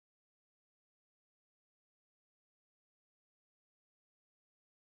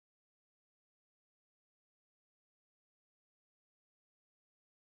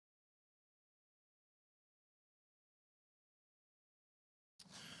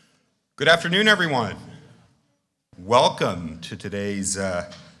Good afternoon, everyone. Welcome to today's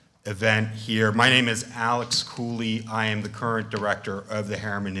event here. My name is Alex Cooley. I am the current director of the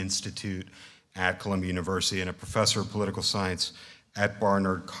Harriman Institute at Columbia University and a professor of political science at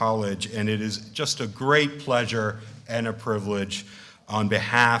Barnard College. And it is just a great pleasure and a privilege on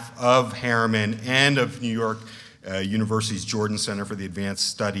behalf of Harriman and of New York University's Jordan Center for the Advanced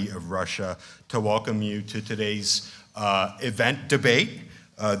Study of Russia to welcome you to today's event debate.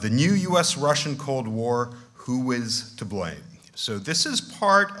 The new U.S.-Russian Cold War, who is to blame? So this is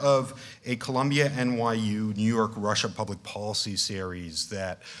part of a Columbia NYU New York-Russia public policy series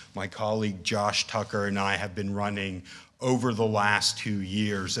that my colleague Josh Tucker and I have been running over the last 2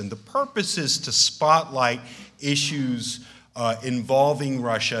 years. And the purpose is to spotlight issues involving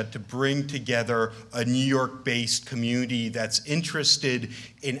Russia, to bring together a New York-based community that's interested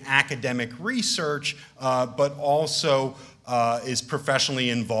in academic research, but also is professionally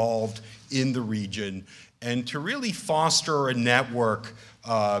involved in the region, and to really foster a network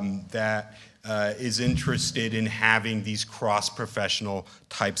that is interested in having these cross-professional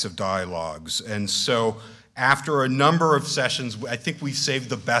types of dialogues. And so after a number of sessions, I think we saved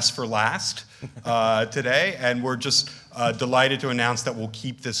the best for last today, and we're just delighted to announce that we'll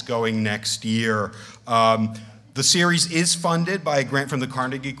keep this going next year. The series is funded by a grant from the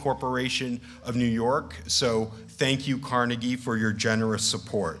Carnegie Corporation of New York, so thank you, Carnegie, for your generous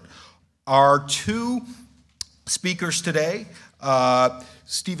support. Our two speakers today,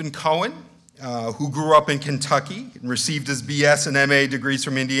 Stephen Cohen, who grew up in Kentucky and received his BS and MA degrees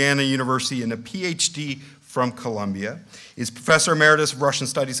from Indiana University and a PhD from Columbia, is Professor Emeritus of Russian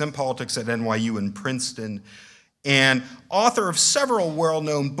Studies and Politics at NYU and Princeton, and author of several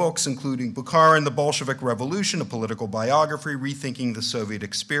well-known books, including Bukharin, The Bolshevik Revolution, A Political Biography, Rethinking the Soviet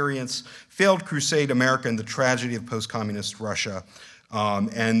Experience, Failed Crusade, America and the Tragedy of Post-Communist Russia.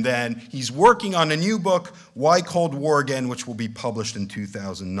 And then he's working on a new book, Why Cold War Again, which will be published in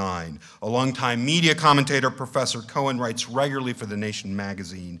 2009. A longtime media commentator, Professor Cohen writes regularly for The Nation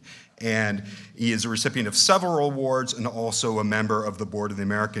magazine, and he is a recipient of several awards and also a member of the board of the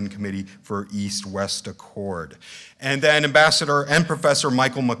American Committee for East-West Accord. And then Ambassador and Professor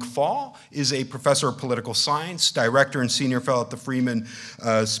Michael McFaul is a professor of political science, director and senior fellow at the Freeman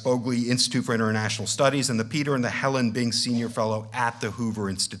Spogli Institute for International Studies, and the Peter and the Helen Bing Senior Fellow at the Hoover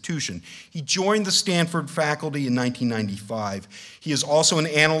Institution. He joined the Stanford faculty in 1995. He is also an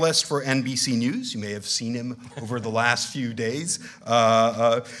analyst for NBC News. You may have seen him over the last few days.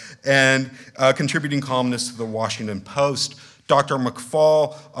 And contributing columnist to the Washington Post. Dr.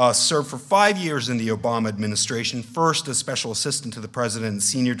 McFaul served for 5 years in the Obama administration, first as special assistant to the president and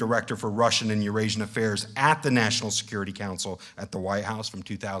senior director for Russian and Eurasian affairs at the National Security Council at the White House from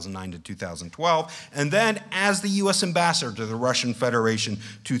 2009 to 2012, and then as the U.S. ambassador to the Russian Federation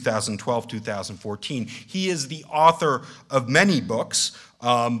 2012-2014. He is the author of many books,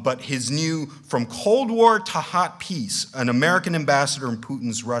 but his new From Cold War to Hot Peace, An American Ambassador in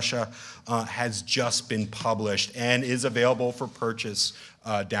Putin's Russia, has just been published and is available for purchase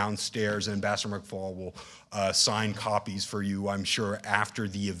downstairs. And Ambassador McFaul will sign copies for you, I'm sure, after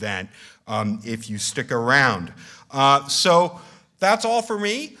the event if you stick around. So that's all for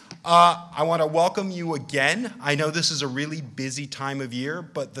me. I want to welcome you again. I know this is a really busy time of year,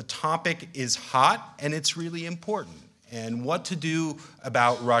 but the topic is hot and it's really important. And what to do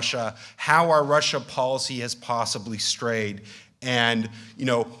about Russia, how our Russia policy has possibly strayed, and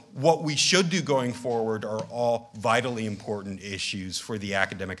what we should do going forward are all vitally important issues for the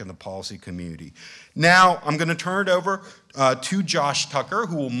academic and the policy community. Now, I'm going to turn it over to Josh Tucker,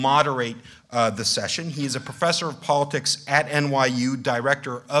 who will moderate the session. He is a professor of politics at NYU,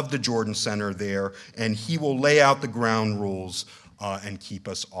 director of the Jordan Center there, and he will lay out the ground rules and keep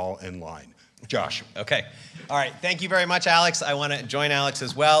us all in line. Josh. Okay. All right. Thank you very much, Alex. I want to join Alex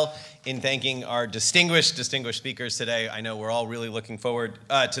as well in thanking our distinguished speakers today. I know we're all really looking forward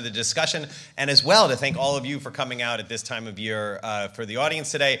to the discussion, and as well to thank all of you for coming out at this time of year for the audience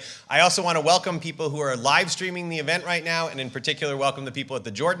today. I also want to welcome people who are live streaming the event right now, and in particular welcome the people at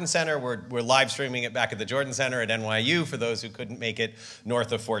the Jordan Center. We're live streaming it back at the Jordan Center at NYU for those who couldn't make it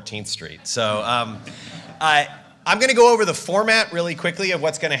north of 14th Street. So I'm going to go over the format really quickly of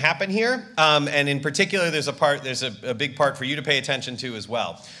what's going to happen here, and in particular, there's a big part for you to pay attention to as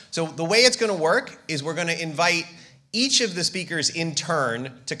well. So the way it's going to work is we're going to invite each of the speakers in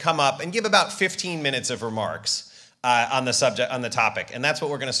turn to come up and give about 15 minutes of remarks on the topic, and that's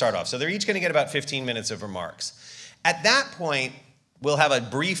what we're going to start off. So they're each going to get about 15 minutes of remarks. At that point, we'll have a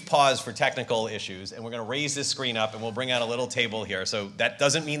brief pause for technical issues, and we're going to raise this screen up, and we'll bring out a little table here. So that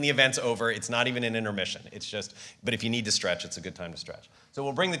doesn't mean the event's over. It's not even an intermission. It's just, but if you need to stretch, it's a good time to stretch. So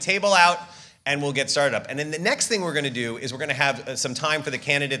we'll bring the table out, and we'll get started up. And then the next thing we're going to do is we're going to have some time for the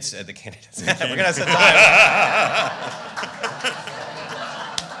candidates. We're going to have some time.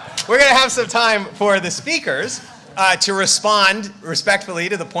 We're going to have some time for the speakers to respond respectfully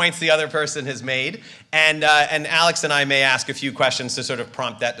to the points the other person has made. And Alex and I may ask a few questions to sort of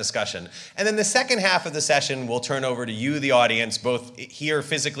prompt that discussion. And then the second half of the session will turn over to you, the audience, both here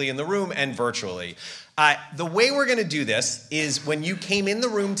physically in the room and virtually. The way we're going to do this is when you came in the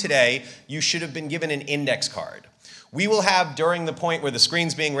room today, you should have been given an index card. We will have, during the point where the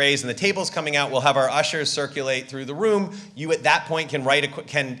screen's being raised and the table's coming out, we'll have our ushers circulate through the room. You, at that point, can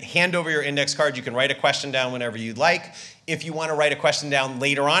hand over your index card. You can write a question down whenever you'd like. If you want to write a question down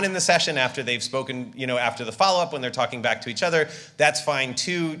later on in the session after they've spoken, after the follow-up when they're talking back to each other, that's fine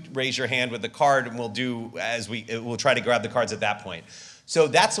too. Raise your hand with the card, and we'll do we'll try to grab the cards at that point. So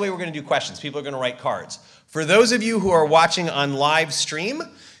that's the way we're going to do questions. People are going to write cards. For those of you who are watching on live stream,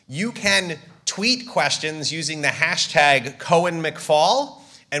 you can tweet questions using the hashtag Cohen McFaul,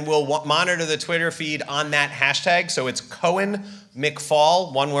 and we'll monitor the Twitter feed on that hashtag. So it's Cohen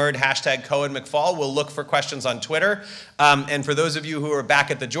McFaul, one word, hashtag Cohen McFaul. We'll look for questions on Twitter. And for those of you who are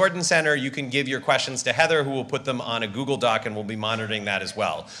back at the Jordan Center, you can give your questions to Heather, who will put them on a Google Doc, and we'll be monitoring that as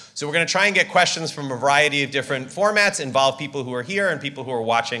well. So we're going to try and get questions from a variety of different formats, involve people who are here and people who are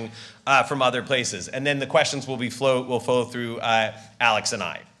watching from other places. And then the questions will flow through Alex and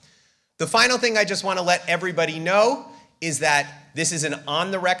I. The final thing I just want to let everybody know is that this is an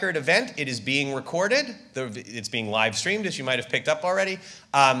on-the-record event. It is being recorded. It's being live streamed, as you might have picked up already.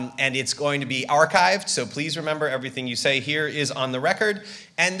 And it's going to be archived, so please remember everything you say here is on the record.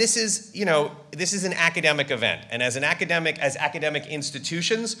 And this is, this is an academic event. And as academic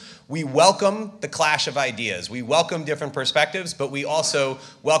institutions, we welcome the clash of ideas. We welcome different perspectives, but we also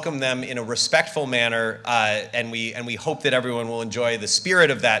welcome them in a respectful manner, and we hope that everyone will enjoy the spirit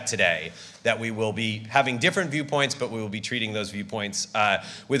of that today, that we will be having different viewpoints, but we will be treating those viewpoints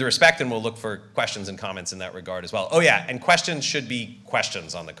with respect, and we'll look for questions and comments in that regard as well. Oh yeah, and questions should be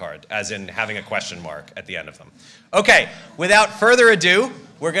questions on the card, as in having a question mark at the end of them. Okay, without further ado,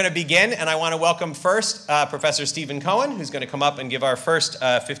 we're going to begin, and I want to welcome first Professor Stephen Cohen, who's going to come up and give our first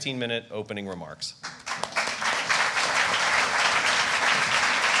 15-minute opening remarks.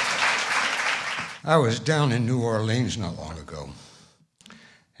 I was down in New Orleans not long ago,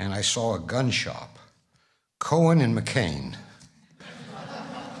 and I saw a gun shop, Cohen and McCain.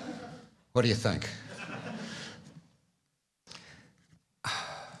 What do you think?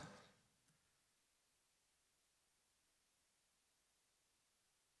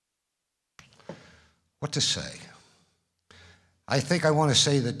 What to say? I think I want to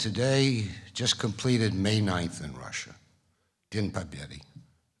say that today just completed May 9th in Russia, Din Pobedi,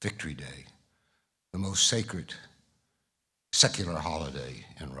 Victory Day, the most sacred secular holiday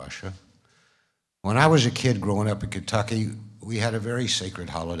in Russia. When I was a kid growing up in Kentucky, we had a very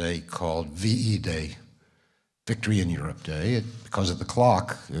sacred holiday called VE Day, Victory in Europe Day. Because of the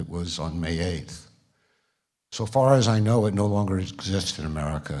clock, it was on May 8th. So far as I know, it no longer exists in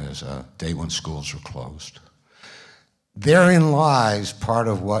America as a day when schools are closed. Therein lies part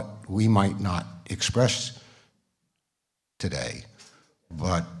of what we might not express today,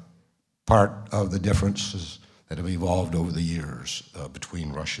 but part of the differences that have evolved over the years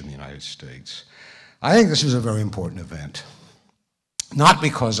between Russia and the United States. I think this is a very important event. Not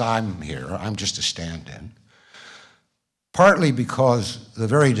because I'm here, I'm just a stand-in. Partly because the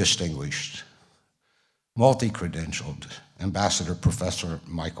very distinguished, multi-credentialed Ambassador Professor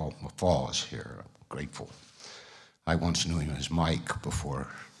Michael McFaul is here. I'm grateful. I once knew him as Mike before,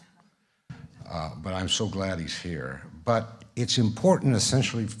 but I'm so glad he's here. But it's important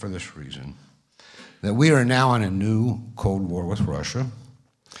essentially for this reason, that we are now in a new Cold War with Russia,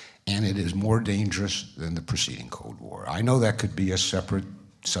 and it is more dangerous than the preceding Cold War. I know that could be a separate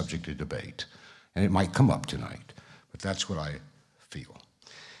subject of debate, and it might come up tonight, but that's what I feel.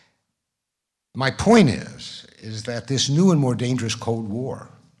 My point is that this new and more dangerous Cold War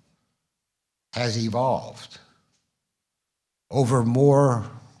has evolved over more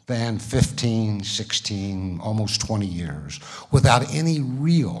than 15, 16, almost 20 years without any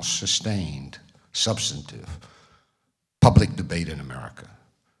real sustained, substantive public debate in America.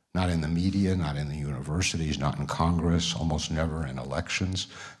 Not in the media, not in the universities, not in Congress, almost never in elections,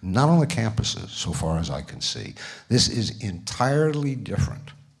 not on the campuses, so far as I can see. This is entirely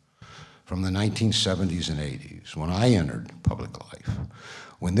different from the 1970s and 80s, when I entered public life,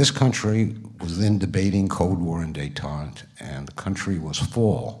 When this country was then debating Cold War and détente, and the country was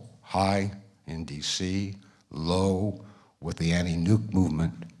full, high in DC, low with the anti-nuke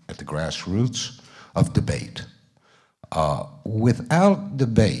movement at the grassroots, of debate. Without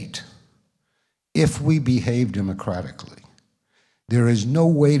debate, if we behave democratically, there is no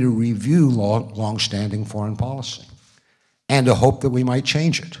way to review long-standing foreign policy and to hope that we might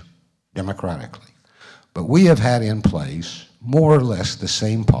change it democratically. But we have had in place more or less the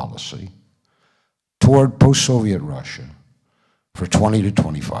same policy toward post-Soviet Russia for 20 to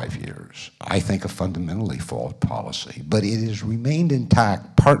 25 years. I think a fundamentally flawed policy, but it has remained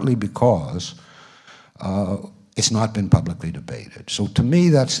intact partly because it's not been publicly debated. So to me,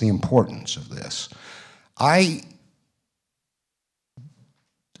 that's the importance of this. I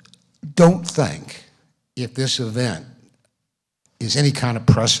don't think if this event is any kind of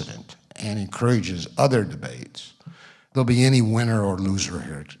precedent and encourages other debates, there'll be any winner or loser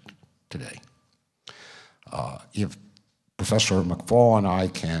here today. If Professor McFaul and I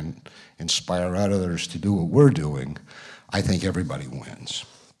can inspire others to do what we're doing, I think everybody wins.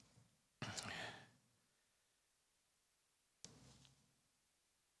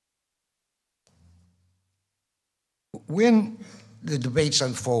 When the debates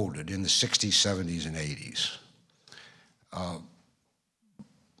unfolded in the 60s, 70s, and 80s,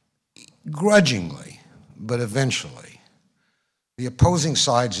 grudgingly, but eventually, the opposing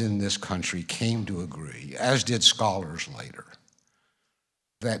sides in this country came to agree, as did scholars later,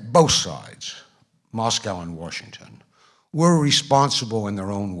 that both sides, Moscow and Washington, were responsible in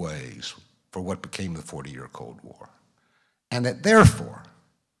their own ways for what became the 40-year Cold War, and that therefore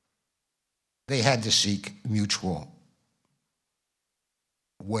they had to seek mutual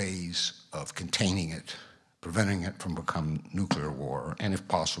ways of containing it, preventing it from becoming nuclear war, and if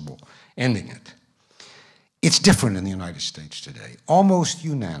possible, ending it. It's different in the United States today. Almost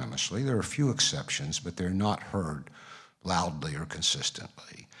unanimously, there are a few exceptions, but they're not heard loudly or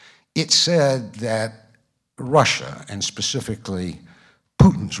consistently. It said that Russia, and specifically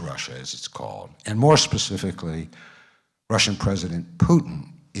Putin's Russia, as it's called, and more specifically, Russian President Putin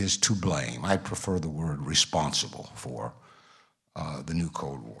is to blame. I prefer the word responsible for the new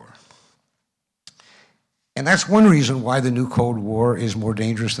Cold War. And that's one reason why the new Cold War is more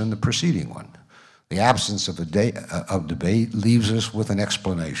dangerous than the preceding one. The absence of debate leaves us with an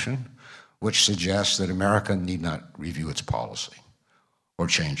explanation which suggests that America need not review its policy or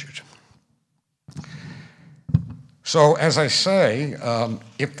change it. So, as I say,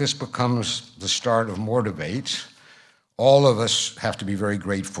 if this becomes the start of more debates, all of us have to be very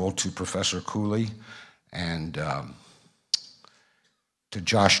grateful to Professor Cooley and to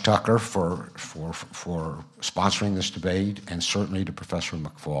Josh Tucker for sponsoring this debate, and certainly to Professor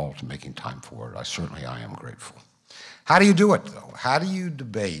McFaul for making time for it. I am grateful. How do you do it, though? How do you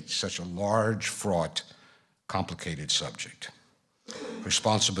debate such a large, fraught, complicated subject?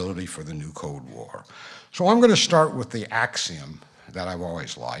 Responsibility for the new Cold War. So I'm going to start with the axiom that I've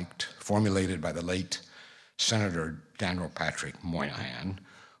always liked, formulated by the late Senator Daniel Patrick Moynihan,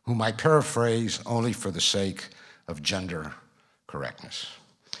 whom I paraphrase only for the sake of gender correctness.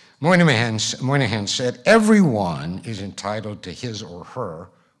 Moynihan said, everyone is entitled to his or her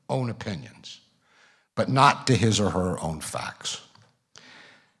own opinions, but not to his or her own facts.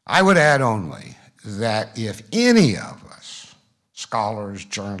 I would add only that if any of us, scholars,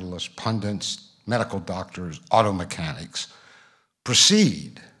 journalists, pundits, medical doctors, auto mechanics,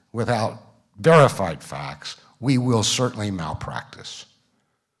 proceed without verified facts, we will certainly malpractice.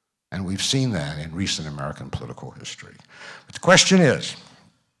 And we've seen that in recent American political history. But the question is,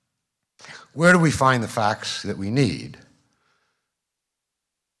 where do we find the facts that we need?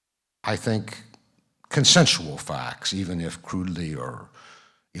 I think consensual facts, even if crudely or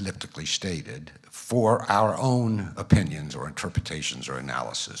elliptically stated, for our own opinions or interpretations or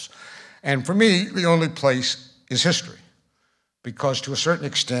analysis. And for me, the only place is history, because to a certain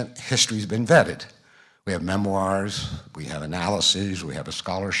extent, history's been vetted. We have memoirs, we have analyses, we have a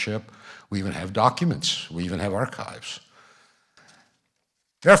scholarship, we even have documents, we even have archives.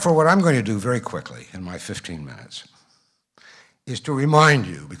 Therefore, what I'm going to do very quickly in my 15 minutes is to remind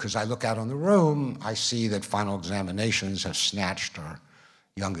you, because I look out on the room, I see that final examinations have snatched our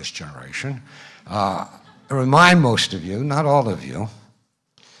youngest generation. Remind most of you, not all of you,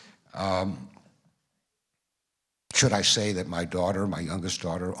 should I say that my daughter, my youngest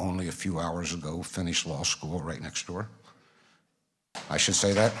daughter, only a few hours ago finished law school right next door? I should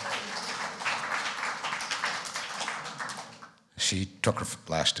say that. She took her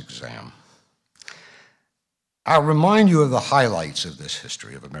last exam. I'll remind you of the highlights of this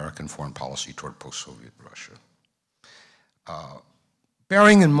history of American foreign policy toward post-Soviet Russia.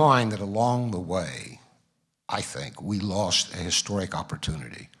 bearing in mind that along the way, I think, we lost a historic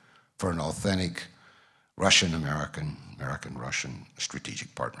opportunity for an authentic Russian-American, American-Russian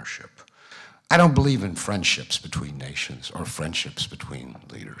strategic partnership. I don't believe in friendships between nations or friendships between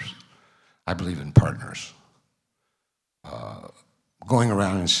leaders. I believe in partners. Going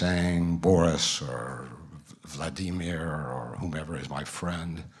around and saying Boris or Vladimir or whomever is my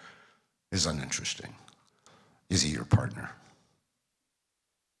friend is uninteresting. Is he your partner?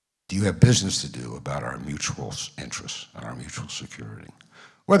 Do you have business to do about our mutual interests and our mutual security,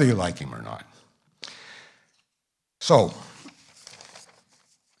 whether you like him or not? So,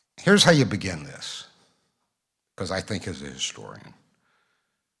 here's how you begin this, because I think as a historian.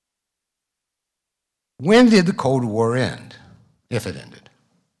 When did the Cold War end, if it ended?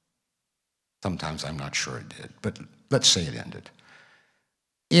 Sometimes I'm not sure it did, but let's say it ended.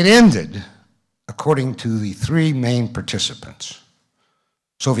 It ended, according to the three main participants,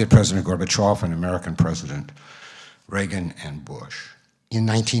 Soviet President Gorbachev and American President Reagan and Bush, in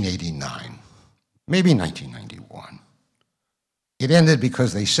 1989, maybe 1991. It ended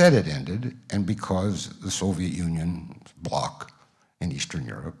because they said it ended and because the Soviet Union bloc in Eastern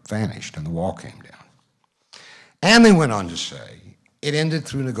Europe vanished and the wall came down. And they went on to say it ended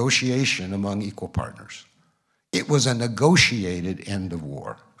through negotiation among equal partners. It was a negotiated end of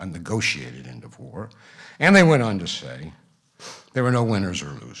war, a negotiated end of war. And they went on to say there were no winners or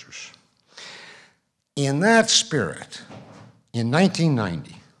losers. In that spirit, in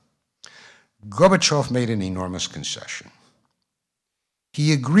 1990, Gorbachev made an enormous concession.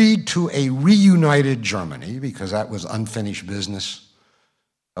 He agreed to a reunited Germany, because that was unfinished business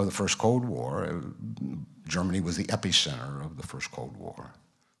of the First Cold War. Germany was the epicenter of the First Cold War,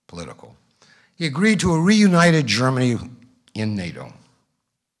 political. He agreed to a reunited Germany in NATO.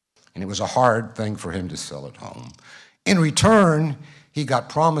 And it was a hard thing for him to sell at home. In return, he got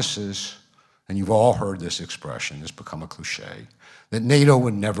promises, and you've all heard this expression, it's become a cliche, that NATO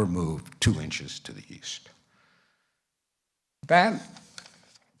would never move 2 inches to the east. That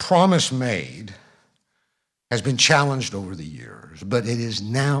promise made has been challenged over the years, but it is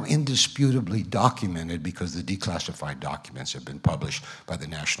now indisputably documented because the declassified documents have been published by the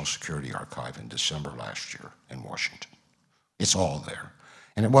National Security Archive in December last year in Washington. It's all there.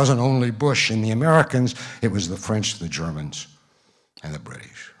 And it wasn't only Bush and the Americans, it was the French, the Germans, and the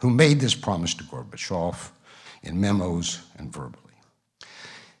British who made this promise to Gorbachev in memos and verbally.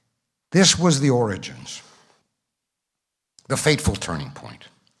 This was the origins, the fateful turning point,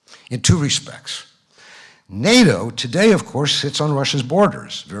 in two respects. NATO today, of course, sits on Russia's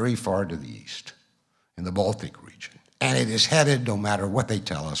borders, very far to the east, in the Baltic region. And it is headed, no matter what they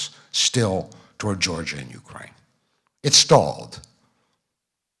tell us, still toward Georgia and Ukraine. It's stalled,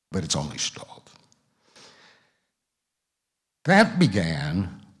 but it's only stalled. That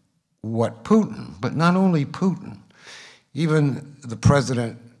began what Putin, but not only Putin, even the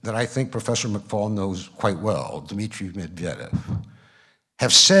president that I think Professor McFaul knows quite well, Dmitry Medvedev,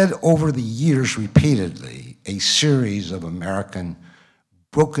 have said over the years repeatedly a series of American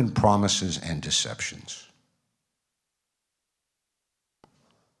broken promises and deceptions.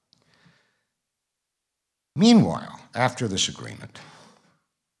 Meanwhile, after this agreement,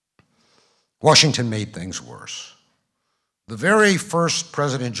 Washington made things worse. The very first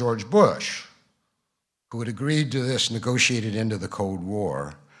President George Bush, who had agreed to this negotiated end of the Cold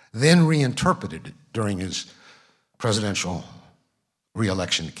War, then reinterpreted it during his presidential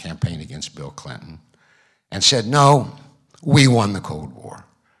re-election campaign against Bill Clinton and said, no, we won the Cold War.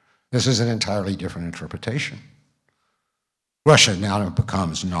 This is an entirely different interpretation. Russia now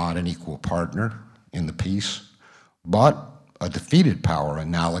becomes not an equal partner in the peace, but a defeated power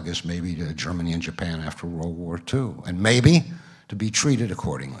analogous maybe to Germany and Japan after World War II, and maybe to be treated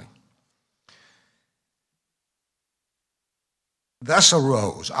accordingly. Thus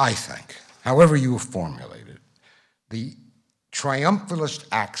arose, I think, however you formulate it, the triumphalist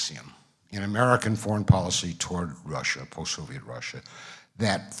axiom in American foreign policy toward Russia, post-Soviet Russia,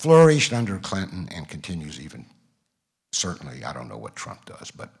 that flourished under Clinton and continues even, certainly, I don't know what Trump does,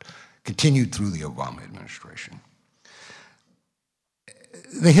 but continued through the Obama administration.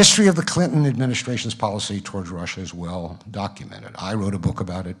 The history of the Clinton administration's policy towards Russia is well documented. I wrote a book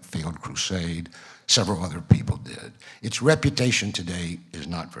about it, Failed Crusade. Several other people did. Its reputation today is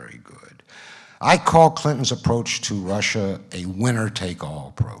not very good. I call Clinton's approach to Russia a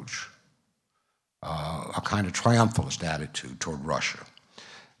winner-take-all approach, a kind of triumphalist attitude toward Russia,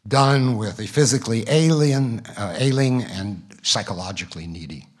 done with a physically ailing and psychologically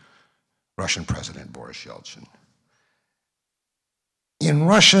needy Russian President Boris Yeltsin. In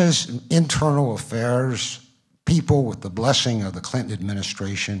Russia's internal affairs, people, with the blessing of the Clinton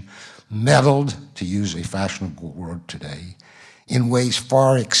administration, meddled, to use a fashionable word today, in ways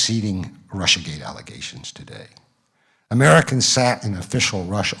far exceeding Russiagate allegations today. Americans sat in official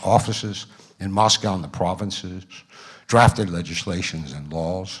Russia offices in Moscow and the provinces, drafted legislations and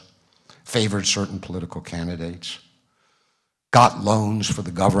laws, favored certain political candidates, got loans for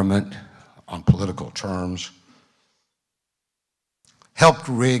the government on political terms, helped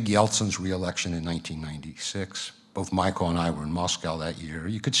rig Yeltsin's re-election in 1996. Both Michael and I were in Moscow that year.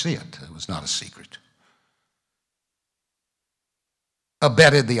 You could see it. It was not a secret.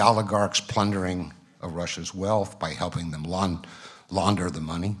 Abetted the oligarchs' plundering of Russia's wealth by helping them launder the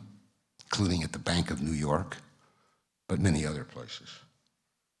money, including at the Bank of New York, but many other places.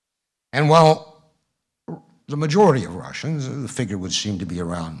 And while the majority of Russians, the figure would seem to be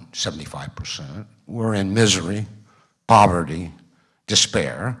around 75%, were in misery, poverty,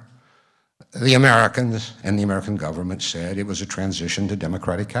 despair, the Americans and the American government said it was a transition to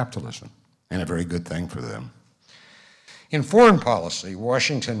democratic capitalism, and a very good thing for them. In foreign policy,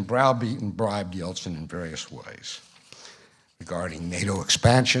 Washington browbeat and bribed Yeltsin in various ways regarding NATO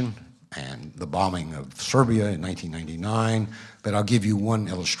expansion and the bombing of Serbia in 1999, but I'll give you one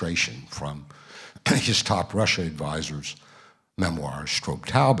illustration from his top Russia advisor's memoir, Strobe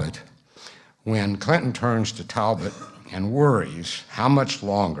Talbot, when Clinton turns to Talbot and worries how much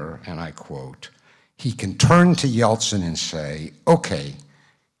longer, and I quote, he can turn to Yeltsin and say, okay,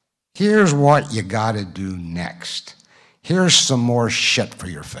 here's what you gotta do next. Here's some more shit for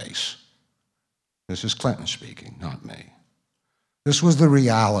your face. This is Clinton speaking, not me. This was the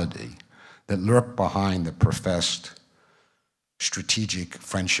reality that lurked behind the professed strategic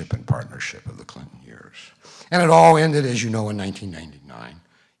friendship and partnership of the Clinton years. And it all ended, as you know, in 1999.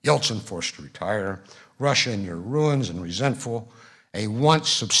 Yeltsin forced to retire, Russia in near ruins and resentful, a once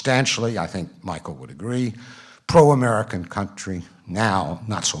substantially, I think Michael would agree, pro-American country, now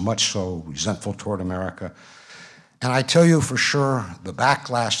not so much so, resentful toward America. And I tell you for sure, the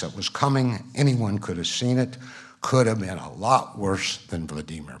backlash that was coming, anyone could have seen it, could have been a lot worse than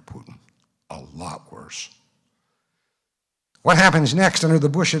Vladimir Putin, a lot worse. What happens next under the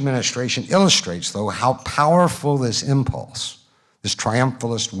Bush administration illustrates, though, how powerful this impulse, this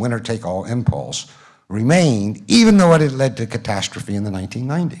triumphalist winner-take-all impulse, remained, even though it had led to catastrophe in the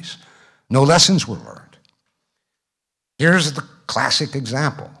 1990s. No lessons were learned. Here's the classic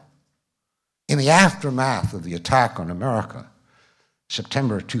example. In the aftermath of the attack on America,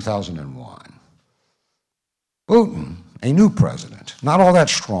 September 2001, Putin, a new president, not all that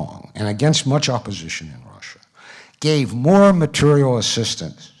strong, and against much opposition in Russia, gave more material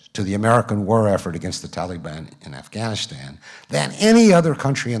assistance to the American war effort against the Taliban in Afghanistan than any other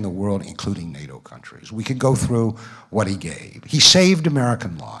country in the world, including NATO countries. We could go through what he gave. He saved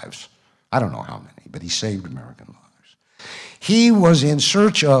American lives. I don't know how many, but he saved American lives. He was in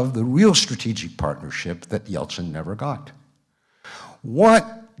search of the real strategic partnership that Yeltsin never got. What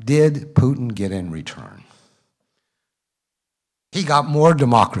did Putin get in return? He got more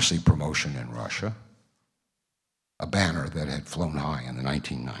democracy promotion in Russia, a banner that had flown high in the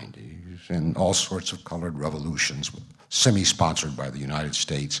 1990s, and all sorts of colored revolutions, semi-sponsored by the United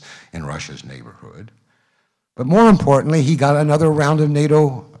States in Russia's neighborhood. But more importantly, he got another round of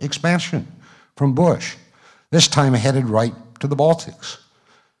NATO expansion from Bush, this time headed right to the Baltics,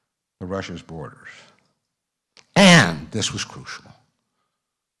 to Russia's borders. And this was crucial.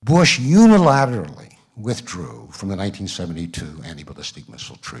 Bush unilaterally withdrew from the 1972 Anti-Ballistic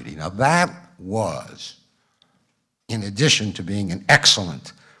Missile Treaty. Now that was, in addition to being an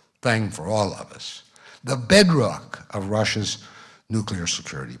excellent thing for all of us, the bedrock of Russia's nuclear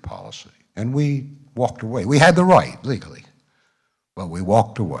security policy. And we walked away. We had the right, legally, but we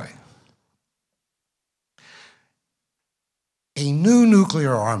walked away. A new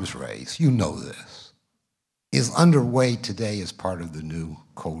nuclear arms race, you know this, is underway today as part of the new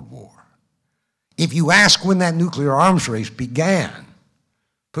Cold War. If you ask when that nuclear arms race began,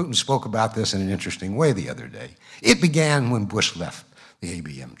 Putin spoke about this in an interesting way the other day. It began when Bush left the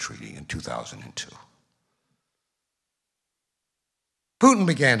ABM treaty in 2002. Putin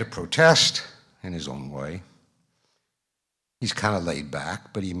began to protest in his own way. He's kind of laid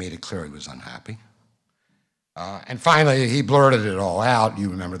back, but he made it clear he was unhappy. And finally, he blurted it all out. You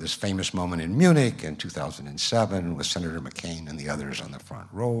remember this famous moment in Munich in 2007 with Senator McCain and the others on the front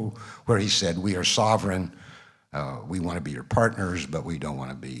row, where he said, we are sovereign, we want to be your partners, but we don't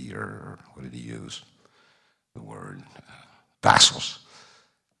want to be your, what did he use? The word, vassals.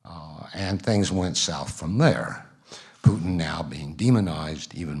 And things went south from there. Putin now being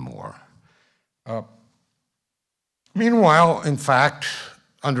demonized even more. Meanwhile, in fact,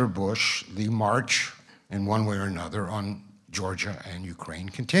 under Bush, the march in one way or another on Georgia and Ukraine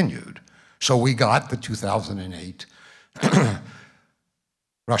continued. So we got the 2008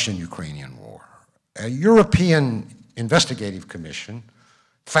 Russian-Ukrainian war. A European investigative commission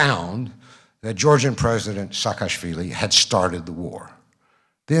found that Georgian President Saakashvili had started the war.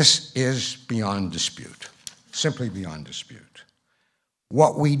 This is beyond dispute, simply beyond dispute.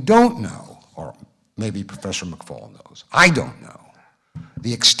 What we don't know, or maybe Professor McFaul knows, I don't know,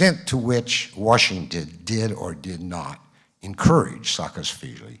 the extent to which Washington did or did not encourage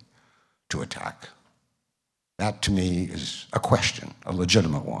Saakashvili to attack. That, to me, is a question, a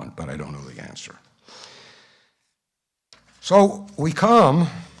legitimate one, but I don't know the answer. So we come,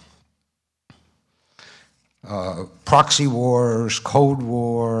 proxy wars, Cold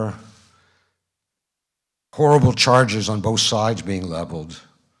War, horrible charges on both sides being leveled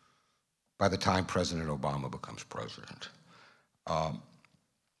by the time President Obama becomes president.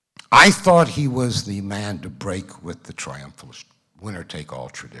 I thought he was the man to break with the triumphalist winner-take-all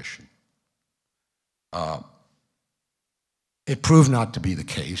tradition. It proved not to be the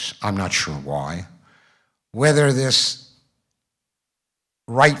case. I'm not sure why. Whether this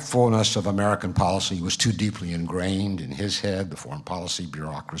rightfulness of American policy was too deeply ingrained in his head, the foreign policy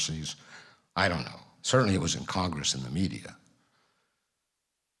bureaucracies, I don't know. Certainly it was in Congress and the media.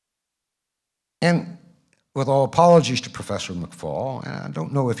 And with all apologies to Professor McFaul, and I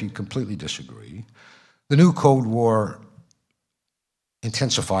don't know if you completely disagree, the new Cold War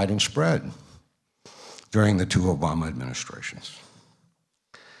intensified and spread during the two Obama administrations.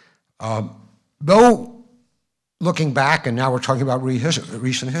 Though looking back, and now we're talking about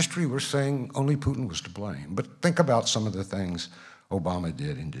recent history, we're saying only Putin was to blame. But think about some of the things Obama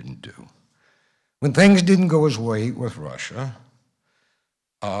did and didn't do. When things didn't go his way with Russia,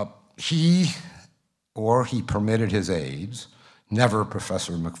 he permitted his aides, never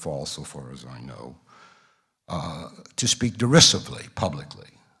Professor McFaul so far as I know, to speak derisively, publicly,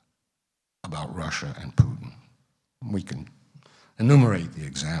 about Russia and Putin. We can enumerate the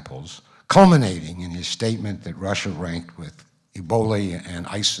examples, culminating in his statement that Russia ranked with Ebola and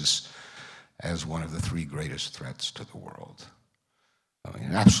ISIS as one of the three greatest threats to the world. I mean,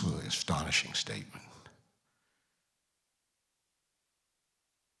 an absolutely astonishing statement.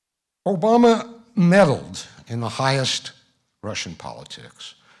 Obama meddled in the highest Russian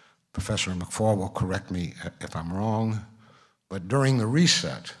politics. Professor McFaul will correct me if I'm wrong, but during the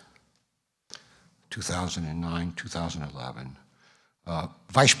reset, 2009, 2011,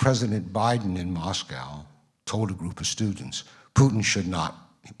 Vice President Biden in Moscow told a group of students Putin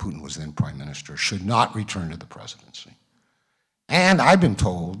was then prime minister, should not return to the presidency. And I've been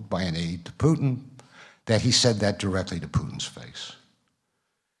told by an aide to Putin that he said that directly to Putin's face.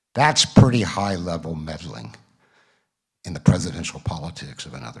 That's pretty high-level meddling in the presidential politics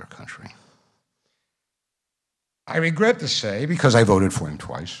of another country. I regret to say, because I voted for him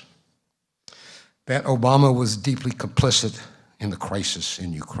twice, that Obama was deeply complicit in the crisis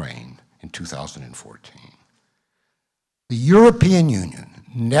in Ukraine in 2014. The European Union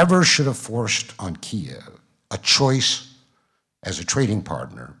never should have forced on Kiev a choice as a trading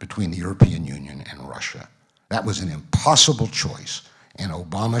partner between the European Union and Russia. That was an impossible choice, and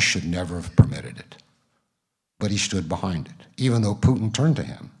Obama should never have permitted it. But he stood behind it, even though Putin turned to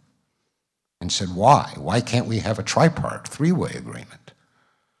him and said, why? Why can't we have a tripart, three-way agreement?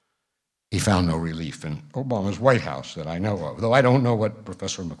 He found no relief in Obama's White House that I know of, though I don't know what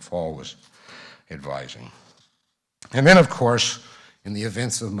Professor McFaul was advising. And then, of course, in the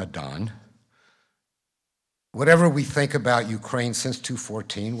events of Maidan, whatever we think about Ukraine since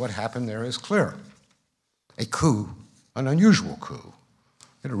 2014, what happened there is clear. A coup, an unusual coup.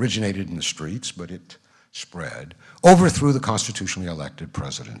 It originated in the streets, but it spread, overthrew the constitutionally elected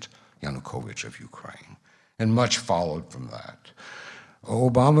president, Yanukovych of Ukraine, and much followed from that.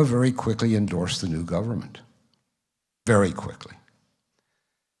 Obama very quickly endorsed the new government, very quickly.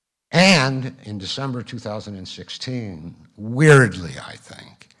 And in December 2016, weirdly, I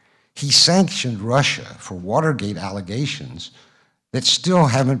think, he sanctioned Russia for Watergate allegations that still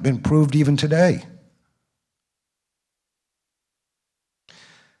haven't been proved even today.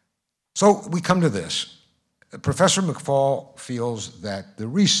 So we come to this. Professor McFaul feels that the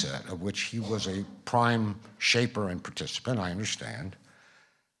reset, of which he was a prime shaper and participant, I understand,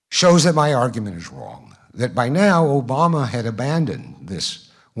 shows that my argument is wrong, that by now Obama had abandoned this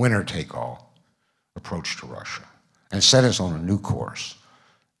winner-take-all approach to Russia and set us on a new course.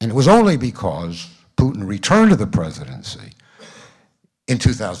 And it was only because Putin returned to the presidency in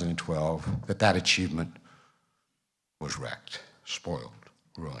 2012 that that achievement was wrecked, spoiled,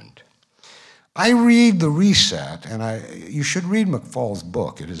 ruined. I read The Reset, and you should read McFaul's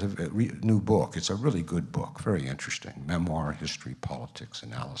book. It is a new book. It's a really good book, very interesting. Memoir, history, politics,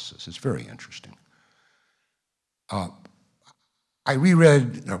 analysis. It's very interesting. I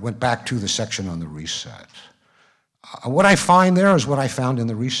went back to the section on The Reset. What I find there is what I found in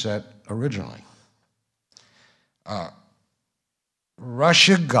The Reset originally.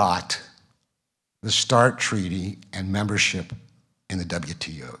 Russia got the START Treaty and membership in the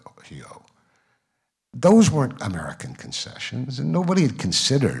WTO. Those weren't American concessions, and nobody had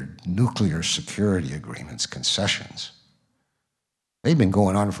considered nuclear security agreements concessions. They'd been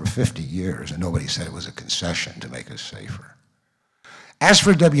going on for 50 years, and nobody said it was a concession to make us safer. As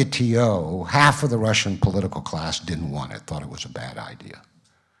for WTO, half of the Russian political class didn't want it, thought it was a bad idea.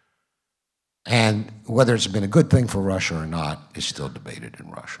 And whether it's been a good thing for Russia or not is still debated in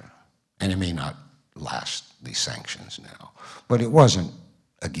Russia. And it may not last, these sanctions now. But it wasn't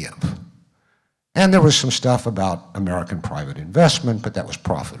a give. And there was some stuff about American private investment, but that was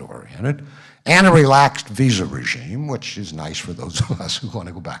profit-oriented. And a relaxed visa regime, which is nice for those of us who want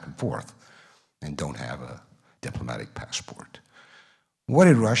to go back and forth and don't have a diplomatic passport. What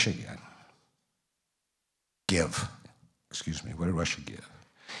did Russia give? Excuse me, what did Russia give?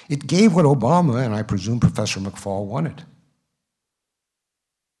 It gave what Obama, and I presume Professor McFaul, wanted.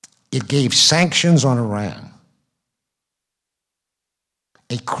 It gave sanctions on Iran,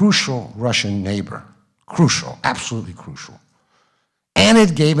 a crucial Russian neighbor, crucial, absolutely crucial. And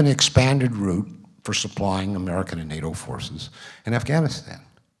it gave an expanded route for supplying American and NATO forces in Afghanistan.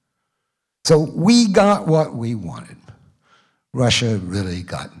 So we got what we wanted. Russia really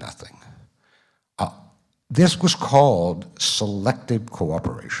got nothing. This was called selective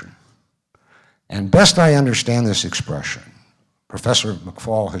cooperation. And best I understand this expression, Professor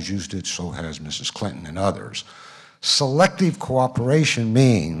McFaul has used it, so has Mrs. Clinton and others. Selective cooperation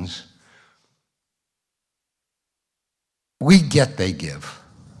means we get, they give,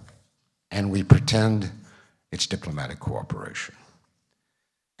 and we pretend it's diplomatic cooperation.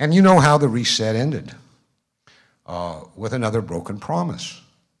 And you know how the reset ended, with another broken promise.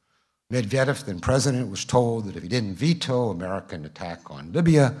 Medvedev, then president, was told that if he didn't veto American attack on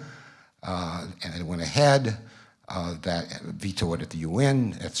Libya, and it went ahead, that veto it at the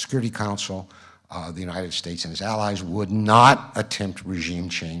UN, at the Security Council, the United States and its allies would not attempt regime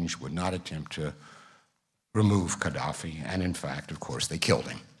change, would not attempt to remove Gaddafi, and in fact, of course, they killed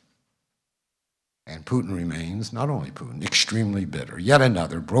him. And Putin remains, not only Putin, extremely bitter. Yet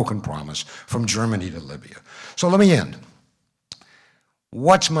another broken promise from Germany to Libya. So let me end.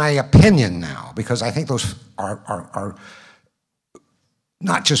 What's my opinion now? Because I think those are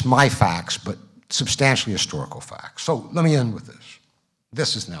not just my facts, but substantially historical facts. So let me end with this.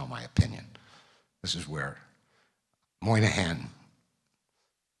 This is now my opinion. This is where Moynihan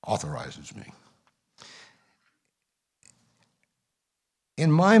authorizes me. In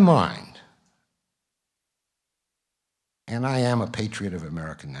my mind, and I am a patriot of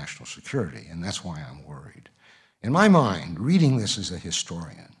American national security, and that's why I'm worried. In my mind, reading this as a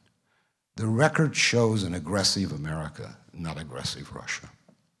historian, the record shows an aggressive America, not aggressive Russia.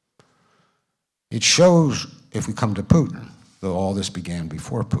 It shows, if we come to Putin, though all this began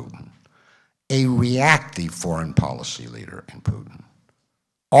before Putin, a reactive foreign policy leader in Putin,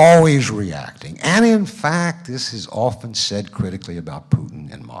 always reacting. And in fact, this is often said critically about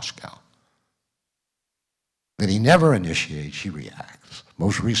Putin in Moscow, that he never initiates, he reacts.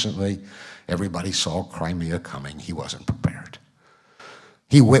 Most recently, everybody saw Crimea coming. He wasn't prepared.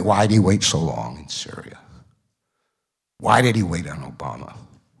 Why did he wait so long in Syria? Why did he wait on Obama?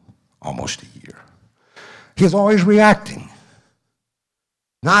 Almost a year. He's always reacting.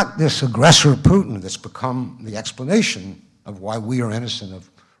 Not this aggressor Putin that's become the explanation of why we are innocent of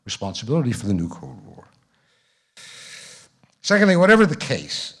responsibility for the new Cold War. Secondly, whatever the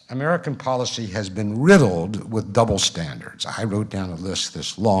case, American policy has been riddled with double standards. I wrote down a list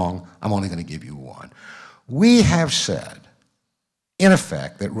this long. I'm only going to give you one. We have said, in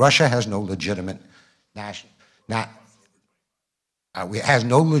effect, that Russia has no legitimate national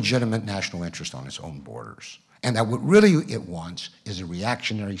interest on its own borders, and that what really it wants is a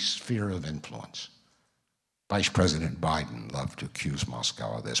reactionary sphere of influence. Vice President Biden loved to accuse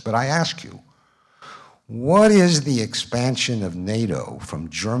Moscow of this, but I ask you, what is the expansion of NATO from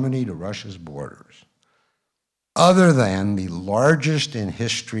Germany to Russia's borders, other than the largest in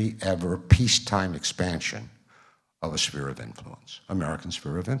history ever peacetime expansion of a sphere of influence, American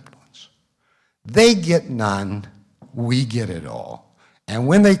sphere of influence? They get none, we get it all. And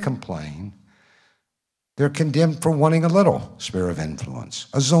when they complain, they're condemned for wanting a little sphere of influence,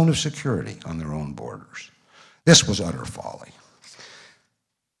 a zone of security on their own borders. This was utter folly.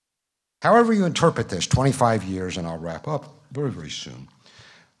 However you interpret this, 25 years, and I'll wrap up very, very soon,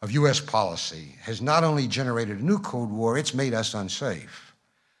 of US policy has not only generated a new Cold War, it's made us unsafe.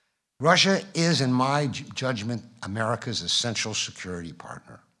 Russia is, in my judgment, America's essential security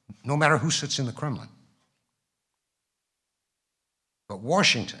partner, no matter who sits in the Kremlin. But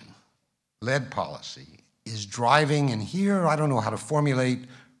Washington-led policy is driving, and here I don't know how to formulate,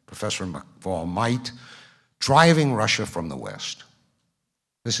 Professor McFaul might, driving Russia from the West.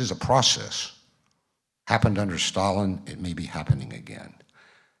 This is a process. Happened under Stalin, it may be happening again.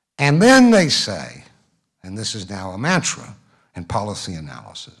 And then they say, and this is now a mantra in policy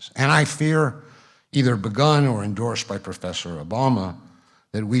analysis, and I fear either begun or endorsed by Professor Obama,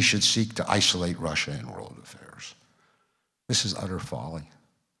 that we should seek to isolate Russia in world affairs. This is utter folly.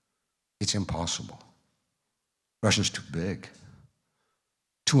 It's impossible. Russia's too big,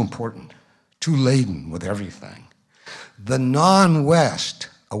 too important, too laden with everything. The non-West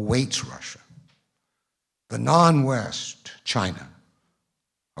awaits Russia. The non-West, China,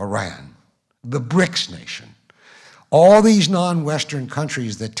 Iran, the BRICS nation, all these non-Western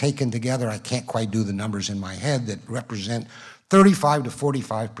countries that taken together, I can't quite do the numbers in my head, that represent 35 to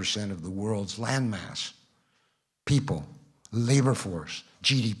 45% of the world's landmass, people, labor force,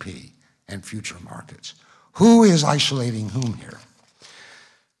 GDP, and future markets. Who is isolating whom here?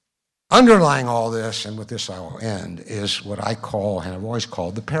 Underlying all this, and with this I will end, is what I call, and I've always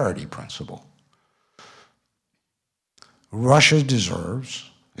called, the parity principle. Russia deserves,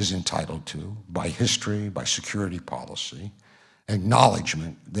 is entitled to, by history, by security policy,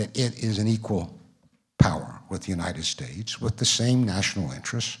 acknowledgement that it is an equal power with the United States, with the same national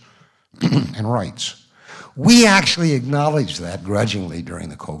interests and rights. We actually acknowledged that grudgingly during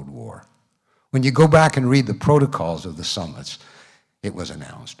the Cold War. When you go back and read the protocols of the summits, it was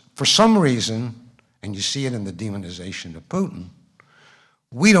announced. For some reason, and you see it in the demonization of Putin,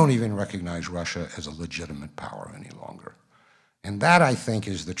 we don't even recognize Russia as a legitimate power any longer. And that, I think,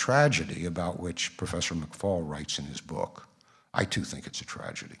 is the tragedy about which Professor McFaul writes in his book. I, too, think it's a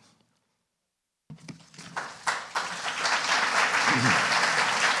tragedy.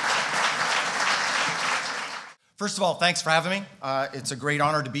 First of all, thanks for having me. It's a great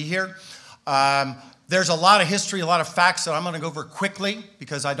honor to be here. There's a lot of history, a lot of facts that I'm going to go over quickly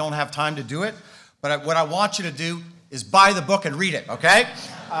because I don't have time to do it. But what I want you to do is buy the book and read it, okay?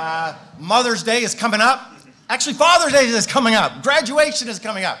 Mother's Day is coming up. Actually, Father's Day is coming up. Graduation is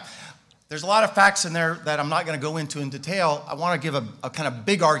coming up. There's a lot of facts in there that I'm not going to go into in detail. I want to give a kind of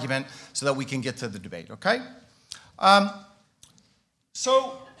big argument so that we can get to the debate, okay? And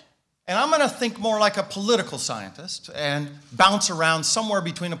I'm going to think more like a political scientist and bounce around somewhere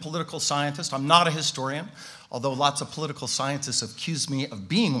between a political scientist. I'm not a historian, although lots of political scientists accuse me of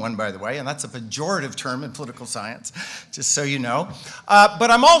being one, by the way, and that's a pejorative term in political science, just so you know. But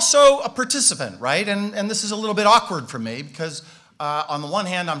I'm also a participant, right? And this is a little bit awkward for me because on the one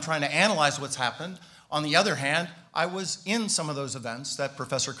hand, I'm trying to analyze what's happened. On the other hand, I was in some of those events that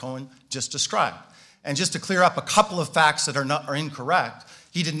Professor Cohen just described. And just to clear up a couple of facts that are incorrect,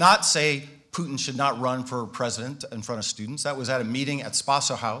 he did not say Putin should not run for president in front of students. That was at a meeting at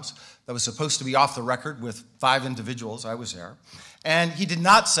Spaso House that was supposed to be off the record with 5 individuals. I was there. And he did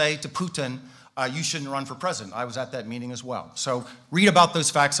not say to Putin, you shouldn't run for president. I was at that meeting as well. So read about those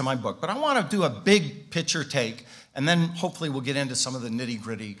facts in my book. But I want to do a big picture take, and then hopefully we'll get into some of the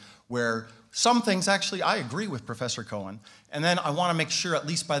nitty-gritty where some things actually I agree with Professor Cohen. And then I want to make sure, at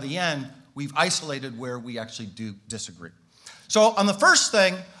least by the end, we've isolated where we actually do disagree. So on the first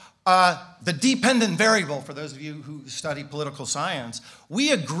thing, the dependent variable, for those of you who study political science,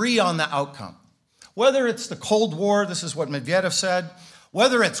 we agree on the outcome. Whether it's the Cold War, this is what Medvedev said.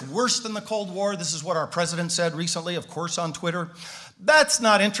 Whether it's worse than the Cold War, this is what our president said recently, of course, on Twitter. That's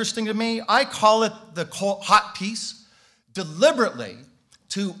not interesting to me. I call it the hot piece deliberately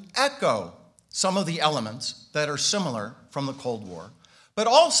to echo some of the elements that are similar from the Cold War, but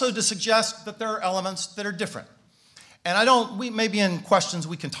also to suggest that there are elements that are different. And maybe in questions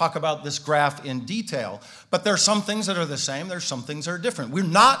we can talk about this graph in detail, but there are some things that are the same, there's some things that are different. We're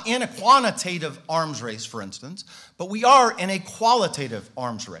not in a quantitative arms race, for instance, but we are in a qualitative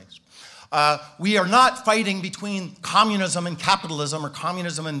arms race. We are not fighting between communism and capitalism or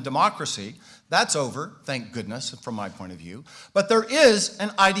communism and democracy. That's over, thank goodness, from my point of view. But there is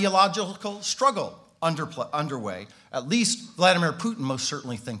an ideological struggle underway. At least Vladimir Putin most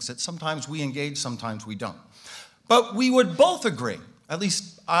certainly thinks it. Sometimes we engage, sometimes we don't. But we would both agree, at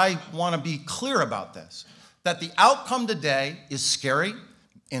least I want to be clear about this, that the outcome today is scary.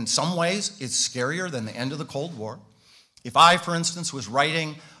 In some ways, it's scarier than the end of the Cold War. If I, for instance, was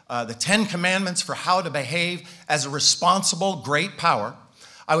writing the 10 Commandments for how to behave as a responsible great power,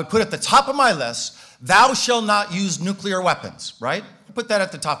 I would put at the top of my list, thou shalt not use nuclear weapons, right? Put that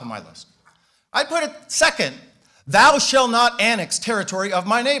at the top of my list. I'd put it second, thou shalt not annex territory of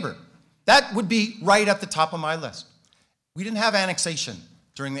my neighbor. That would be right at the top of my list. We didn't have annexation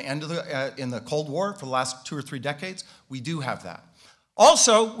during the end of in the Cold War for the last 2 or 3 decades. We do have that.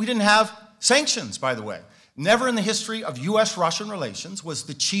 Also, we didn't have sanctions, by the way. Never in the history of US-Russian relations was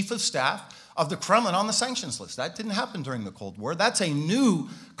the chief of staff of the Kremlin on the sanctions list. That didn't happen during the Cold War. That's a new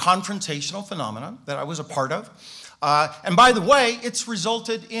confrontational phenomenon that I was a part of. And by the way, it's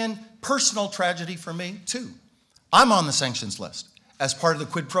resulted in personal tragedy for me, too. I'm on the sanctions list as part of the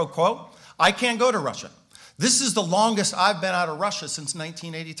quid pro quo. I can't go to Russia. This is the longest I've been out of Russia since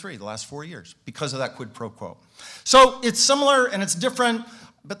 1983, the last 4 years, because of that quid pro quo. So it's similar and it's different,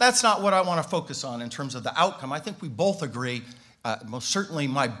 but that's not what I want to focus on in terms of the outcome. I think we both agree, most certainly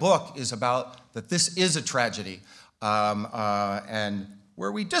my book is about that this is a tragedy. And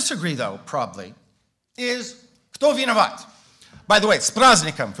where we disagree, though, probably, is кто виноват? By the way, с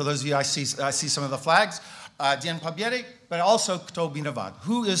праздником, for those of you, I see some of the flags, День Победы, but also кто виноват?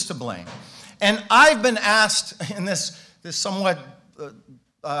 Who is to blame? And I've been asked in this somewhat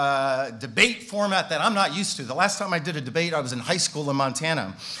debate format that I'm not used to. The last time I did a debate, I was in high school in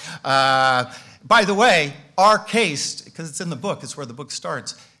Montana. By the way, our case, because it's in the book, it's where the book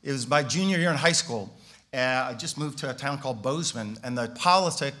starts, it was my junior year in high school. I just moved to a town called Bozeman, and the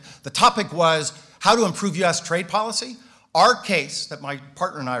topic was how to improve U.S. trade policy. Our case that my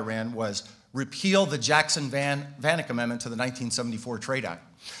partner and I ran was repeal the Jackson-Vanik Amendment to the 1974 Trade Act.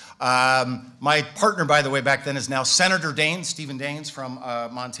 My partner, by the way, back then is now Senator Daines, Stephen Daines from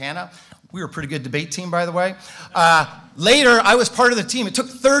Montana. We were a pretty good debate team, by the way. Later, I was part of the team. It took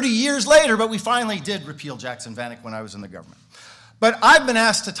 30 years later, but we finally did repeal Jackson-Vanik when I was in the government. But I've been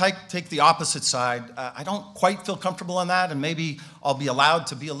asked to take the opposite side. I don't quite feel comfortable on that, and maybe I'll be allowed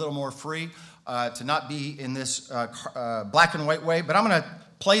to be a little more free, to not be in this black and white way, but I'm going to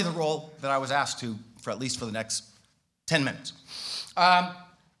play the role that I was asked to, for at least for the next 10 minutes.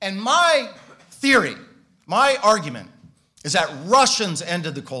 And my theory, my argument, is that Russians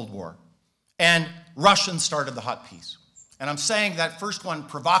ended the Cold War and Russians started the hot peace. And I'm saying that first one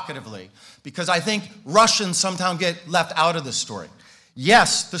provocatively because I think Russians somehow get left out of this story.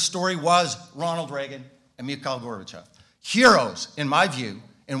 Yes, the story was Ronald Reagan and Mikhail Gorbachev. Heroes, in my view,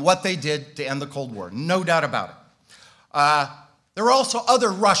 in what they did to end the Cold War. No doubt about it. There were also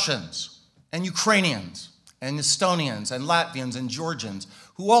other Russians and Ukrainians and Estonians and Latvians and Georgians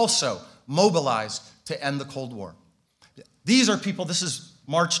who also mobilized to end the Cold War. These are people, this is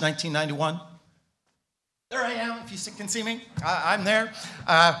March 1991. There I am, if you can see me. I'm there.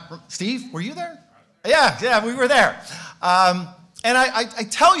 Steve, were you there? Yeah, we were there. And I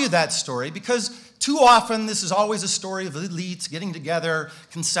tell you that story because too often this is always a story of elites getting together,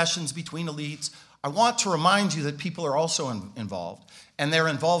 concessions between elites. I want to remind you that people are also involved, and they're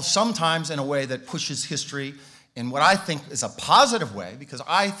involved sometimes in a way that pushes history in what I think is a positive way, because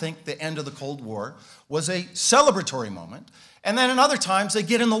I think the end of the Cold War was a celebratory moment, and then in other times they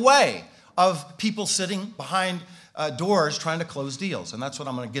get in the way of people sitting behind doors trying to close deals, and that's what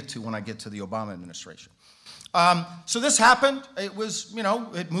I'm going to get to when I get to the Obama administration. So this happened. It was,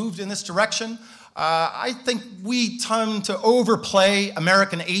 it moved in this direction. I think we tend to overplay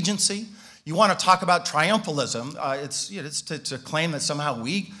American agency. You want to talk about triumphalism, it's to claim that somehow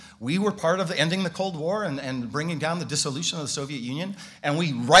we were part of ending the Cold War and bringing down the dissolution of the Soviet Union, and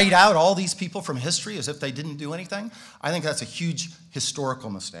we write out all these people from history as if they didn't do anything. I think that's a huge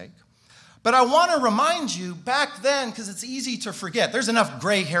historical mistake. But I want to remind you back then, because it's easy to forget. There's enough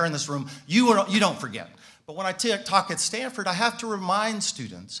gray hair in this room. You don't forget. But when I talk at Stanford, I have to remind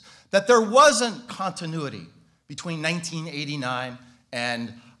students that there wasn't continuity between 1989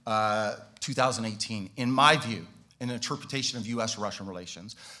 and 2018, in my view, in an interpretation of US-Russian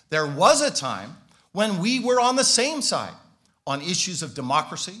relations. There was a time when we were on the same side on issues of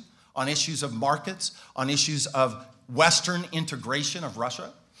democracy, on issues of markets, on issues of Western integration of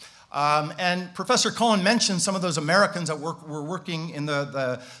Russia. And Professor Cohen mentioned some of those Americans that were working in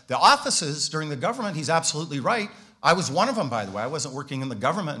the offices during the government. He's absolutely right. I was one of them, by the way. I wasn't working in the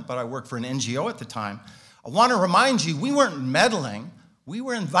government, but I worked for an NGO at the time. I want to remind you, we weren't meddling. We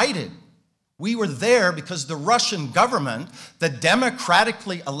were invited. We were there because the Russian government, the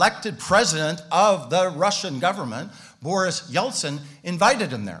democratically elected president of the Russian government, Boris Yeltsin,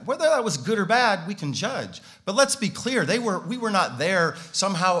 invited him there. Whether that was good or bad, we can judge. But let's be clear, we were not there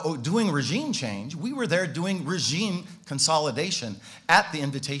somehow doing regime change. We were there doing regime consolidation at the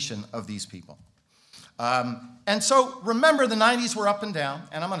invitation of these people. And so remember, the 90s were up and down,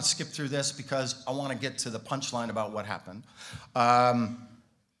 and I'm going to skip through this because I want to get to the punchline about what happened.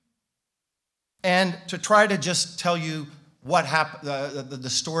 and to try to just tell you what happened, the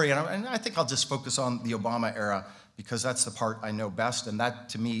story. And I think I'll just focus on the Obama era because that's the part I know best, and that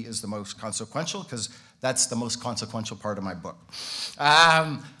to me is the most consequential because that's the most consequential part of my book.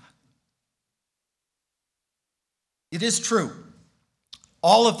 It is true.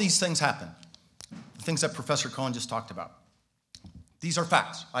 All of these things happened, the things that Professor Cohen just talked about. These are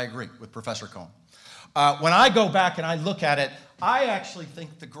facts. I agree with Professor Cohen. When I go back and I look at it, I actually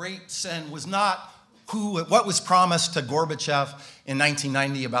think the great sin was not what was promised to Gorbachev in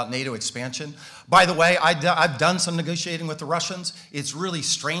 1990 about NATO expansion. By the way, I've done some negotiating with the Russians. It's really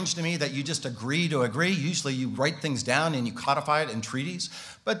strange to me that you just agree to agree. Usually you write things down and you codify it in treaties.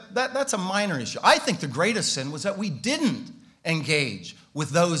 But that's a minor issue. I think the greatest sin was that we didn't engage with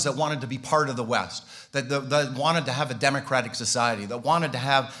those that wanted to be part of the West, that wanted to have a democratic society, that wanted to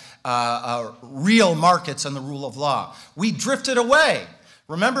have real markets and the rule of law. We drifted away.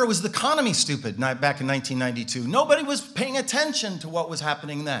 Remember, it was the economy, stupid, back in 1992. Nobody was paying attention to what was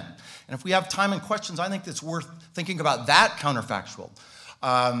happening then. And if we have time and questions, I think it's worth thinking about that counterfactual.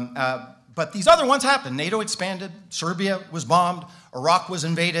 But these other ones happened. NATO expanded. Serbia was bombed. Iraq was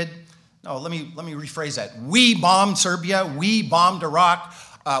invaded. No, let me rephrase that. We bombed Serbia. We bombed Iraq.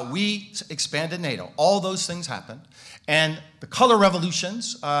 We expanded NATO. All those things happened. And the color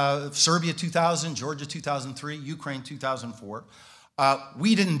revolutions, Serbia 2000, Georgia 2003, Ukraine 2004,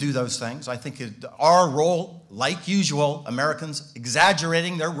 we didn't do those things. I think our role, like usual, Americans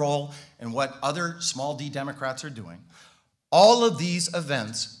exaggerating their role in what other small d Democrats are doing. All of these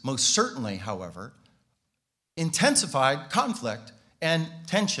events, most certainly, however, intensified conflict and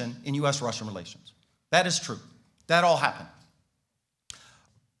tension in U.S.-Russian relations. That is true. That all happened.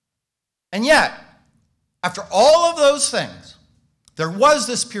 And yet, after all of those things, there was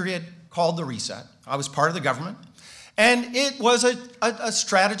this period called the reset. I was part of the government. And it was a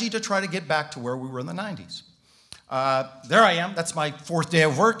strategy to try to get back to where we were in the 90s. There I am. That's my fourth day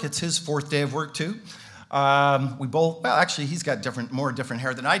of work. It's his fourth day of work, too. We both, well, actually, he's got more different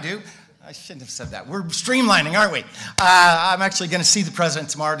hair than I do. I shouldn't have said that. We're streamlining, aren't we? I'm actually going to see the president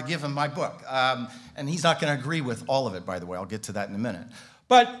tomorrow to give him my book. And he's not going to agree with all of it, by the way. I'll get to that in a minute.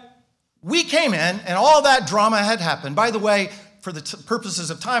 But we came in, and all that drama had happened. By the way, for the purposes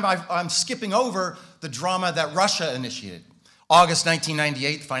of time, I'm skipping over the drama that Russia initiated. August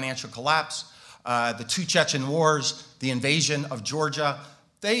 1998, financial collapse, the two Chechen wars, the invasion of Georgia.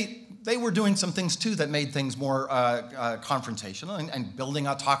 They were doing some things, too, that made things more confrontational and building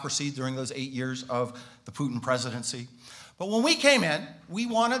autocracy during those 8 years of the Putin presidency. But when we came in, we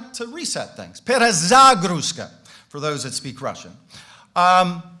wanted to reset things. Перезагрузка, for those that speak Russian.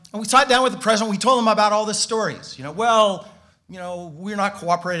 And we sat down with the president. We told him about all the stories. We're not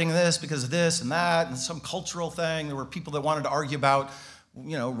cooperating in this because of this and that, and some cultural thing. There were people that wanted to argue about,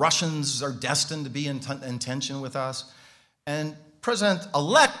 Russians are destined to be in tension with us. And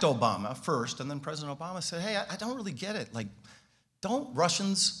President-elect Obama first, and then President Obama said, hey, I don't really get it. Like, don't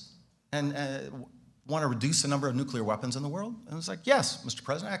Russians want to reduce the number of nuclear weapons in the world? And it was like, yes, Mr.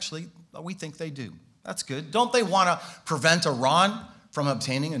 President, actually, we think they do. That's good. Don't they want to prevent Iran from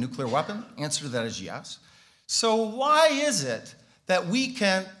obtaining a nuclear weapon? Answer to that is yes. So why is it that we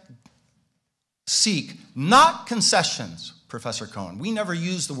can seek not concessions, Professor Cohen? We never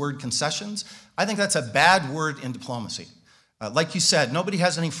use the word concessions. I think that's a bad word in diplomacy. Like you said, nobody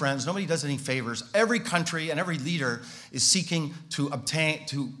has any friends, nobody does any favors. Every country and every leader is seeking to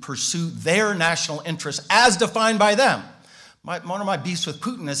pursue their national interests as defined by them. One of my beefs with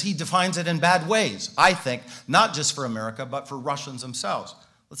Putin is he defines it in bad ways, I think, not just for America, but for Russians themselves.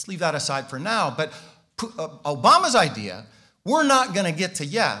 Let's leave that aside for now. But Obama's idea, we're not going to get to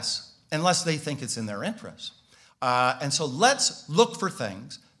yes unless they think it's in their interest. And so let's look for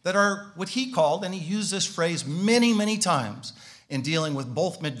things that are what he called, and he used this phrase many, many times in dealing with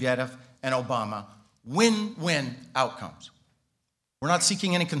both Medvedev and Obama, win-win outcomes. We're not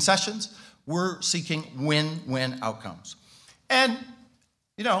seeking any concessions. We're seeking win-win outcomes. And,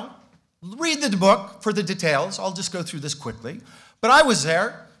 read the book for the details. I'll just go through this quickly. But I was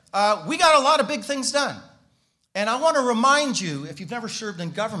there. We got a lot of big things done. And I want to remind you, if you've never served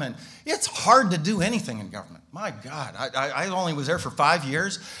in government, it's hard to do anything in government. My God, I only was there for 5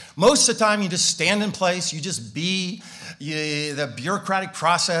 years. Most of the time, you just stand in place. You just be. The bureaucratic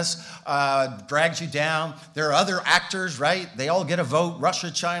process drags you down. There are other actors, right? They all get a vote.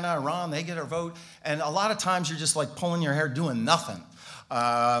 Russia, China, Iran, they get a vote. And a lot of times, you're just like pulling your hair, doing nothing.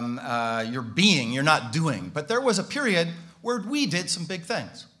 You're not doing. But there was a period where we did some big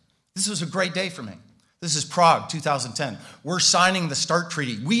things. This was a great day for me. This is Prague, 2010. We're signing the START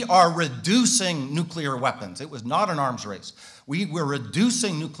Treaty. We are reducing nuclear weapons. It was not an arms race. We were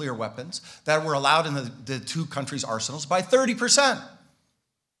reducing nuclear weapons that were allowed in the two countries' arsenals by 30%.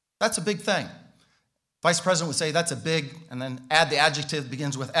 That's a big thing. Vice President would say that's a big, and then add the adjective,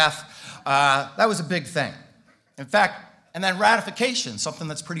 begins with F. That was a big thing. In fact, and then ratification, something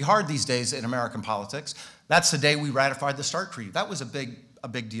that's pretty hard these days in American politics. That's the day we ratified the START Treaty. That was a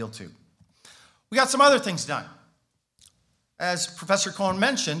big deal too. We got some other things done. As Professor Cohen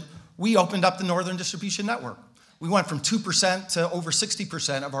mentioned, we opened up the Northern Distribution Network. We went from 2% to over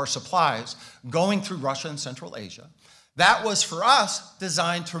 60% of our supplies going through Russia and Central Asia. That was, for us,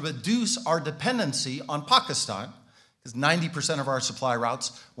 designed to reduce our dependency on Pakistan, because 90% of our supply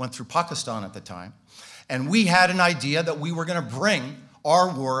routes went through Pakistan at the time. And we had an idea that we were going to bring our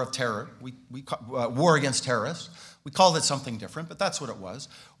war of terror, war against terrorists. We called it something different, but that's what it was.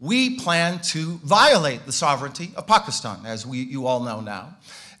 We planned to violate the sovereignty of Pakistan, as you all know now.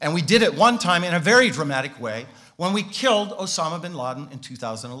 And we did it one time in a very dramatic way when we killed Osama bin Laden in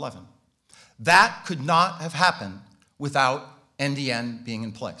 2011. That could not have happened without NDN being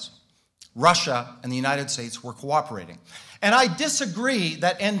in place. Russia and the United States were cooperating. And I disagree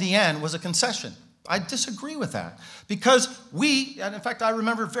that NDN was a concession. I disagree with that because and in fact, I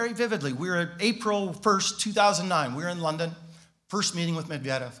remember very vividly, we were at April 1st, 2009. We were in London, first meeting with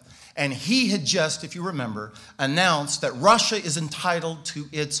Medvedev, and he had just, if you remember, announced that Russia is entitled to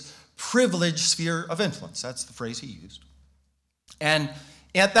its privileged sphere of influence. That's the phrase he used. And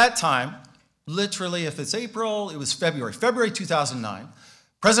at that time, literally, if it's April, it was February. February 2009,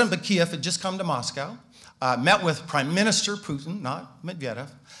 President Bakiyev had just come to Moscow, met with Prime Minister Putin, not Medvedev.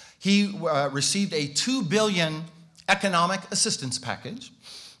 He received a $2 billion economic assistance package.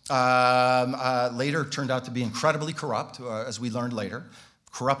 Later turned out to be incredibly corrupt, as we learned later.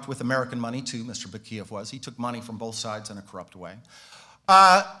 Corrupt with American money, too, Mr. Bakiyev was. He took money from both sides in a corrupt way.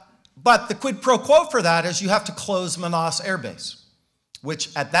 But the quid pro quo for that is you have to close Manas Air Base,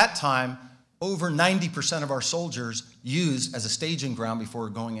 which at that time, over 90% of our soldiers used as a staging ground before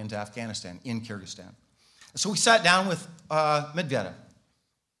going into Afghanistan, in Kyrgyzstan. So we sat down with Medvedev.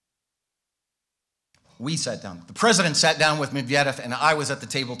 We sat down. The president sat down with Medvedev, and I was at the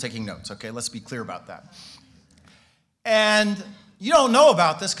table taking notes. Okay, let's be clear about that. And you don't know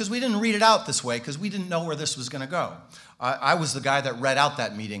about this because we didn't read it out this way because we didn't know where this was going to go. I was the guy that read out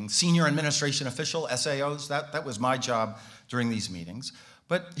that meeting. Senior administration official, SAOs, that was my job during these meetings.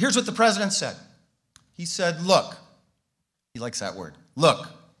 But here's what the president said. He said, look, he likes that word, look,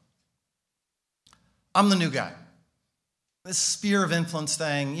 I'm the new guy. This sphere of influence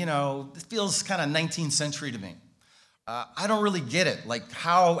thing, you know, it feels kind of 19th century to me. I don't really get it, like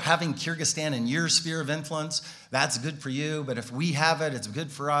how having Kyrgyzstan in your sphere of influence, that's good for you, but if we have it, it's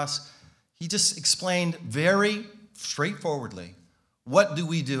good for us. He just explained very straightforwardly, what do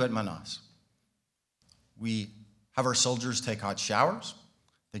we do at Manas? We have our soldiers take hot showers,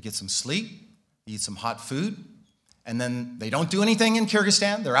 they get some sleep, they eat some hot food, and then they don't do anything in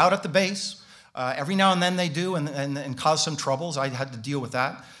Kyrgyzstan. They're out at the base. Every now and then they do and cause some troubles. I had to deal with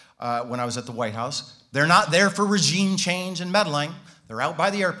that when I was at the White House. They're not there for regime change and meddling. They're out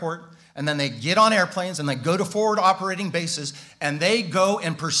by the airport, and then they get on airplanes and they go to forward operating bases, and they go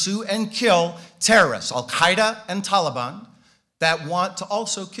and pursue and kill terrorists, Al-Qaeda and Taliban, that want to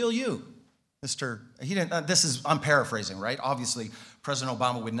also kill you. I'm paraphrasing, right? Obviously, President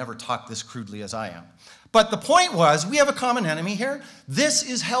Obama would never talk this crudely as I am. But the point was, we have a common enemy here. This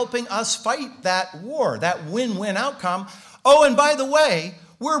is helping us fight that war, that win-win outcome. Oh, and by the way,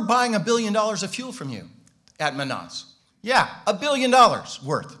 we're buying $1 billion of fuel from you at Manas. Yeah, $1 billion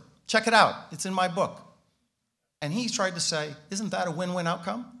worth. Check it out. It's in my book. And he tried to say, isn't that a win-win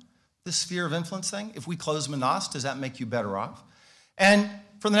outcome? This sphere of influence thing? If we close Manas, does that make you better off? And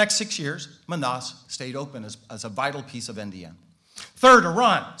for the next 6 years, Manas stayed open as a vital piece of NDN. Third,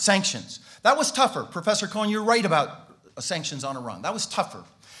 Iran, sanctions. That was tougher. Professor Cohen, you're right about sanctions on Iran. That was tougher.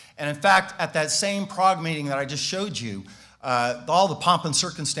 And in fact, at that same Prague meeting that I just showed you, all the pomp and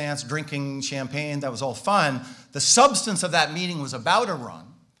circumstance, drinking champagne, that was all fun. The substance of that meeting was about Iran.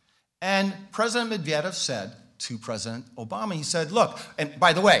 And President Medvedev said to President Obama, he said, look, and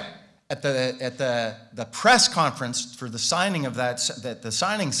by the way, at the press conference for the signing of the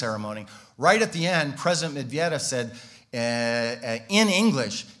signing ceremony, right at the end, President Medvedev said, in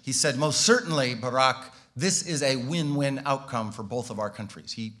English, he said, most certainly, Barack, this is a win-win outcome for both of our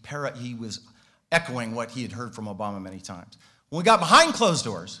countries. He was echoing what he had heard from Obama many times. When we got behind closed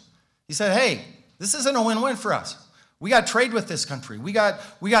doors, he said, hey, this isn't a win-win for us. We got trade with this country. We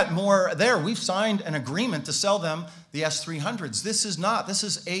got more there. We've signed an agreement to sell them the S-300s. This is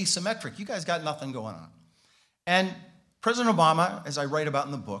asymmetric. You guys got nothing going on. And President Obama, as I write about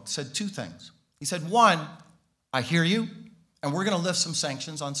in the book, said two things. He said, one, I hear you, and we're going to lift some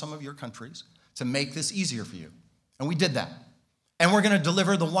sanctions on some of your countries to make this easier for you. And we did that. And we're going to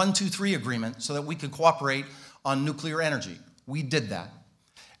deliver the 1-2-3 agreement so that we could cooperate on nuclear energy. We did that.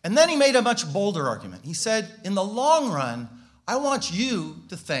 And then he made a much bolder argument. He said, in the long run, I want you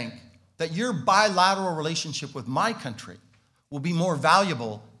to think that your bilateral relationship with my country will be more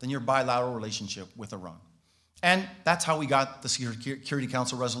valuable than your bilateral relationship with Iran. And that's how we got the Security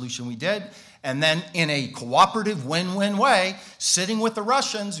Council resolution we did. And then in a cooperative win-win way, sitting with the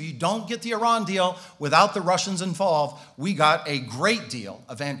Russians, you don't get the Iran deal without the Russians involved. We got a great deal,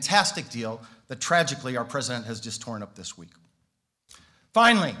 a fantastic deal that tragically our president has just torn up this week.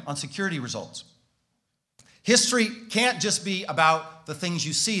 Finally, on security results. History can't just be about the things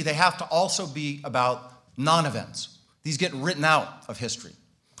you see. They have to also be about non-events. These get written out of history.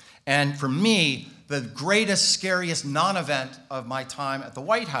 And for me, the greatest, scariest non-event of my time at the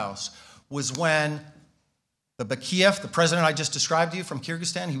White House was when the Bakiev, the president I just described to you from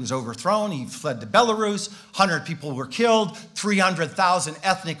Kyrgyzstan, he was overthrown, he fled to Belarus, 100 people were killed, 300,000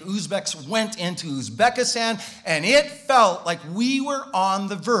 ethnic Uzbeks went into Uzbekistan, and it felt like we were on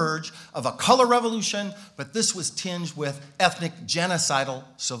the verge of a color revolution, but this was tinged with ethnic genocidal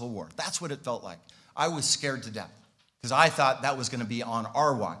civil war. That's what it felt like. I was scared to death because I thought that was going to be on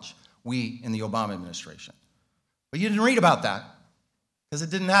our watch, we in the Obama administration. But you didn't read about that because it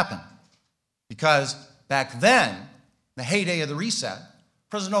didn't happen. Because back then, the heyday of the reset,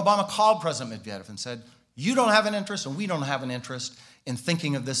 President Obama called President Medvedev and said, you don't have an interest and we don't have an interest in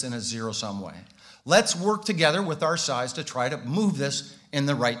thinking of this in a zero-sum way. Let's work together with our sides to try to move this in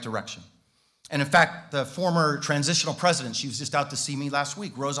the right direction. And in fact, the former transitional president, she was just out to see me last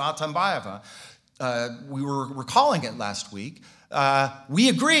week, Rosa Atambayeva, we were recalling it last week. We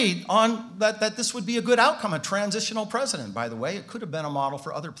agreed on that this would be a good outcome, a transitional president. By the way, it could have been a model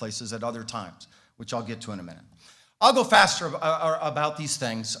for other places at other times, which I'll get to in a minute. I'll go faster about these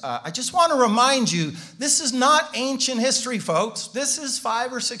things. I just want to remind you, this is not ancient history, folks. This is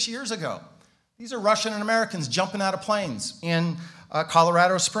 5 or 6 years ago. These are Russian and Americans jumping out of planes in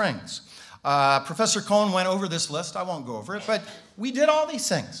Colorado Springs. Professor Cohen went over this list. I won't go over it, but we did all these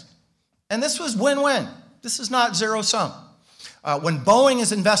things. And this was win-win. This is not zero-sum. When Boeing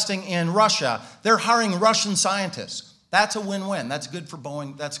is investing in Russia, they're hiring Russian scientists. That's a win-win. That's good for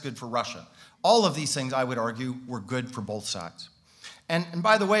Boeing. That's good for Russia. All of these things, I would argue, were good for both sides. And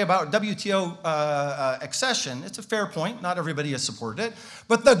by the way, about WTO accession, it's a fair point. Not everybody has supported it.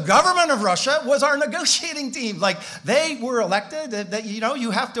 But the government of Russia was our negotiating team. Like, they were elected.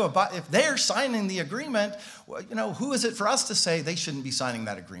 You have to, if they're signing the agreement, who is it for us to say they shouldn't be signing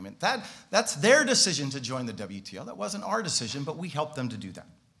that agreement? That's their decision to join the WTO. That wasn't our decision, but we helped them to do that.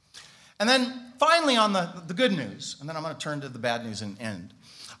 And then finally on the good news, and then I'm going to turn to the bad news and end.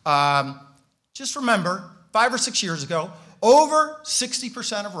 Just remember, 5 or 6 years ago, over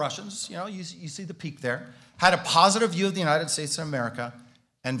 60% of Russians, you see the peak there, had a positive view of the United States of America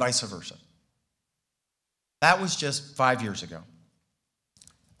and vice versa. That was just 5 years ago.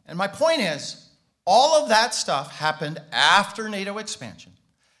 And my point is, all of that stuff happened after NATO expansion,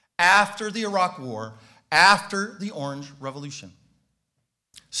 after the Iraq War, after the Orange Revolution.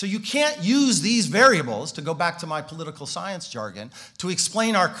 So you can't use these variables, to go back to my political science jargon, to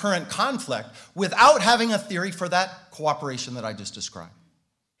explain our current conflict without having a theory for that cooperation that I just described.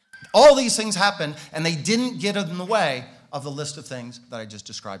 All these things happened, and they didn't get in the way of the list of things that I just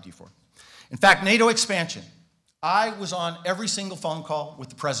described you for. In fact, NATO expansion. I was on every single phone call with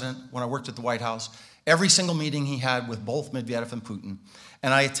the president when I worked at the White House, every single meeting he had with both Medvedev and Putin,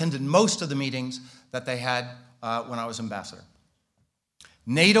 and I attended most of the meetings that they had when I was ambassador.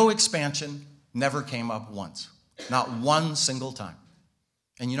 NATO expansion never came up once, not one single time.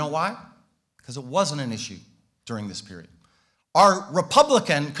 And you know why? Because it wasn't an issue during this period. Our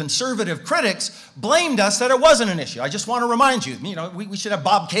Republican conservative critics blamed us that it wasn't an issue. I just want to remind you, we should have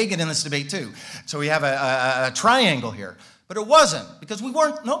Bob Kagan in this debate too. So we have a triangle here. But it wasn't, because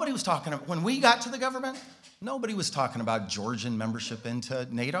nobody was talking about, when we got to the government, nobody was talking about Georgian membership into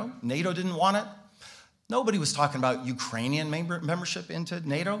NATO. NATO didn't want it. Nobody was talking about Ukrainian membership into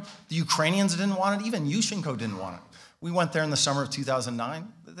NATO. The Ukrainians didn't want it. Even Yushchenko didn't want it. We went there in the summer of 2009.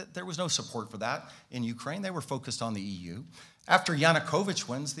 There was no support for that in Ukraine. They were focused on the EU. After Yanukovych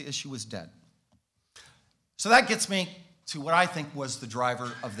wins, the issue was dead. So that gets me to what I think was the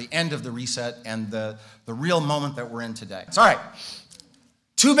driver of the end of the reset and the real moment that we're in today. All right,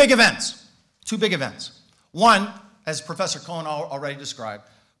 two big events. One, as Professor Cohen already described,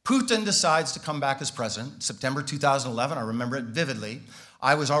 Putin decides to come back as president, September 2011. I remember it vividly.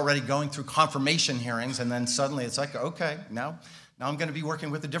 I was already going through confirmation hearings, and then suddenly it's like, okay, now I'm going to be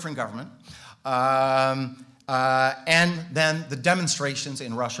working with a different government. And then the demonstrations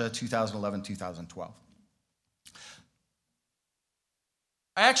in Russia, 2011, 2012.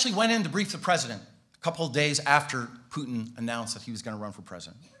 I actually went in to brief the president a couple of days after Putin announced that he was going to run for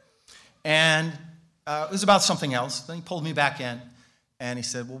president. And it was about something else. Then he pulled me back in, and he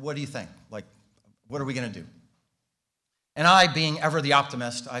said, well, what do you think? Like, what are we going to do? And I, being ever the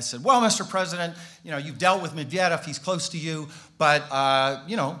optimist, I said, well, Mr. President, you've dealt with Medvedev. He's close to you. But,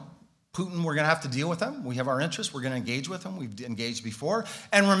 Putin, we're going to have to deal with him. We have our interests. We're going to engage with him. We've engaged before.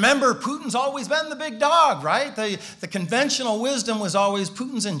 And remember, Putin's always been the big dog, right? The conventional wisdom was always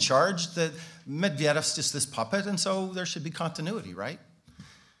Putin's in charge, that Medvedev's just this puppet, and so there should be continuity, right?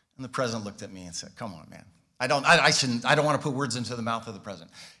 And the president looked at me and said, come on, man. I don't want to put words into the mouth of the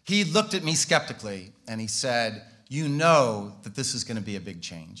president. He looked at me skeptically, and he said, you know that this is going to be a big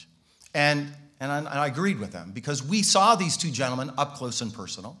change. And I agreed with him, because we saw these two gentlemen up close and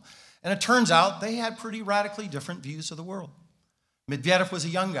personal. And it turns out they had pretty radically different views of the world. Medvedev was a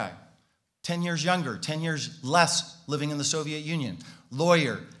young guy, 10 years younger, 10 years less living in the Soviet Union,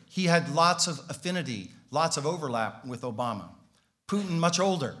 lawyer. He had lots of affinity, lots of overlap with Obama. Putin, much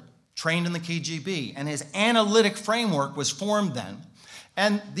older, trained in the KGB, and his analytic framework was formed then.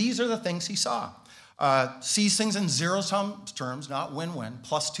 And these are the things he saw. Sees things in zero-sum terms, not win-win,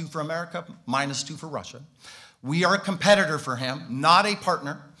 +2 for America, -2 for Russia. We are a competitor for him, not a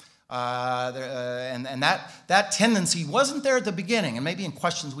partner. And that tendency wasn't there at the beginning, and maybe in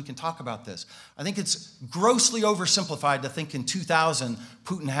questions we can talk about this. I think it's grossly oversimplified to think in 2000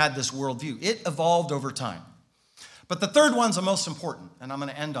 Putin had this worldview. It evolved over time. But the third one's the most important, and I'm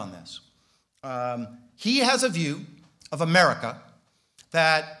going to end on this. He has a view of America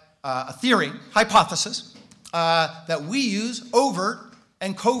that, a theory, hypothesis, that we use overt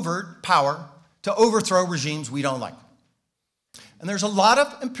and covert power to overthrow regimes we don't like. And there's a lot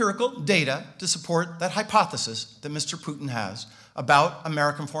of empirical data to support that hypothesis that Mr. Putin has about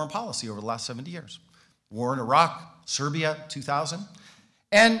American foreign policy over the last 70 years. War in Iraq, Serbia, 2000.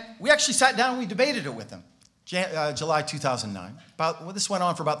 And we actually sat down and we debated it with him, July 2009. This went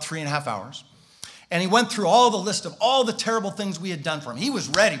on for about 3.5 hours. And he went through all the list of all the terrible things we had done for him. He was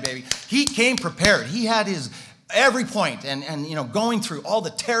ready, baby. He came prepared. He had his every point and going through all the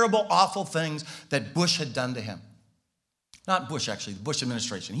terrible, awful things that Bush had done to him. Not Bush, actually, the Bush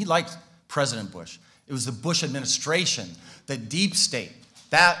administration. He liked President Bush. It was the Bush administration, the deep state,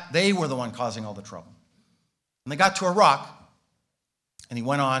 that they were the one causing all the trouble. And they got to Iraq, and he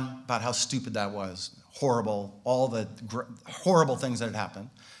went on about how stupid that was, horrible, all the horrible things that had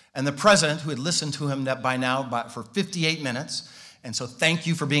happened. And the president, who had listened to him by now for 58 minutes, and so thank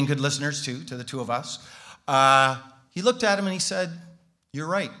you for being good listeners, too, to the two of us, he looked at him and he said, you're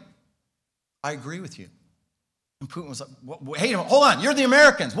right. I agree with you. And Putin was like, hey, hold on, you're the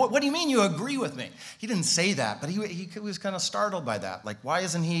Americans. What do you mean you agree with me? He didn't say that, but he was kind of startled by that. Like, why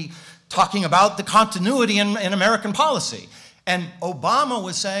isn't he talking about the continuity in American policy? And Obama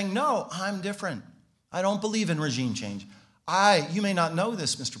was saying, no, I'm different. I don't believe in regime change. You may not know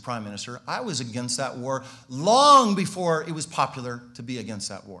this, Mr. Prime Minister, I was against that war long before it was popular to be against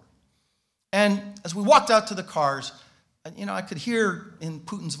that war. And as we walked out to the cars, I could hear in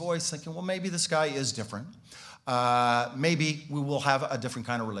Putin's voice thinking, well, maybe this guy is different. Maybe we will have a different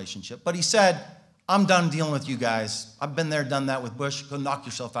kind of relationship. But he said, I'm done dealing with you guys. I've been there, done that with Bush. Go knock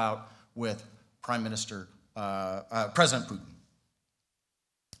yourself out with President Putin.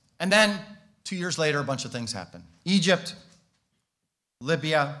 And then 2 years later, a bunch of things happened. Egypt,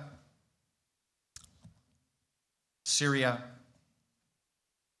 Libya, Syria,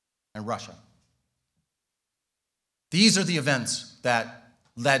 and Russia. These are the events that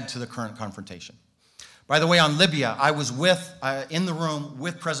led to the current confrontation. By the way, on Libya, I was in the room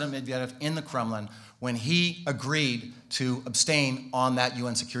with President Medvedev in the Kremlin when he agreed to abstain on that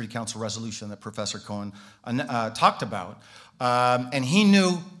UN Security Council resolution that Professor Cohen talked about. And he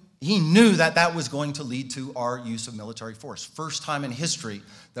knew that that was going to lead to our use of military force. First time in history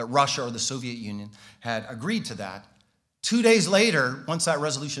that Russia or the Soviet Union had agreed to that. 2 days later, once that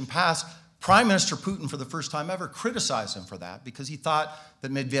resolution passed, Prime Minister Putin, for the first time ever, criticized him for that because he thought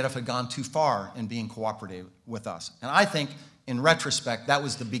that Medvedev had gone too far in being cooperative with us. And I think, in retrospect, that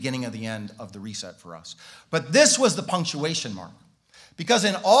was the beginning of the end of the reset for us. But this was the punctuation mark. Because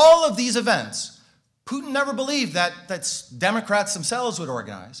in all of these events, Putin never believed that Democrats themselves would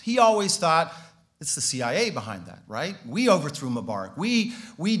organize. He always thought It's the CIA behind that, right? We overthrew Mubarak. We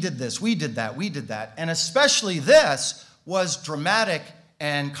did this, we did that, we did that. And especially this was dramatic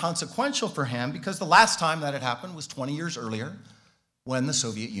and consequential for him because the last time that it happened was 20 years earlier when the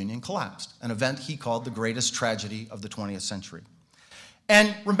Soviet Union collapsed, an event he called the greatest tragedy of the 20th century.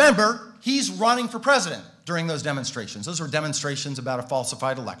 And remember, he's running for president during those demonstrations. Those were demonstrations about a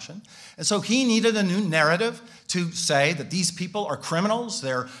falsified election. And so he needed a new narrative to say that these people are criminals,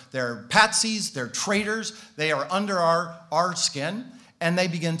 they're patsies, they're traitors, they are under our skin, and they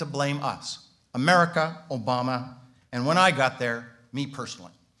begin to blame us, America, Obama, and when I got there, me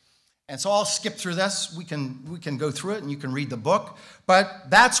personally. And so I'll skip through this. We can go through it and you can read the book. But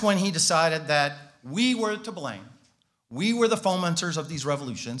that's when he decided that we were to blame. We were the fomenters of these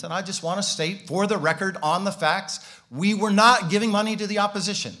revolutions, and I just want to state for the record on the facts, we were not giving money to the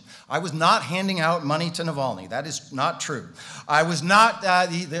opposition. I was not handing out money to Navalny. That is not true. I was not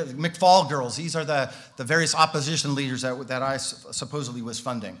the McFaul girls. These are the various opposition leaders that I supposedly was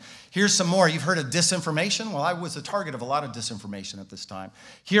funding. Here's some more. You've heard of disinformation? Well, I was the target of a lot of disinformation at this time.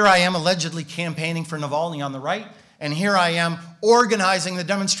 Here I am allegedly campaigning for Navalny on the right, and here I am organizing the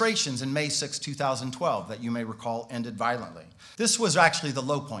demonstrations in May 6, 2012 that you may recall ended violently. This was actually the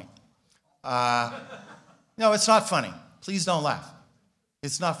low point. No, it's not funny. Please don't laugh.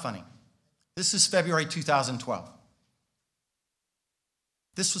 It's not funny. This is February 2012.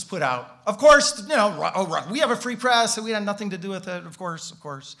 This was put out. Of course, you know, we have a free press, so we had nothing to do with it, of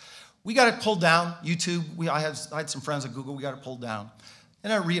course. We got it pulled down. YouTube, I had some friends at Google, we got it pulled down.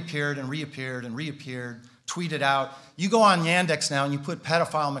 And it reappeared and reappeared and reappeared. Tweeted out. You go on Yandex now and you put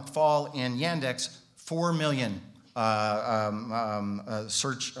pedophile McFaul in Yandex, 4 million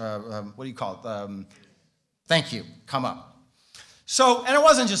search, what do you call it? Thank you, come up. So, and it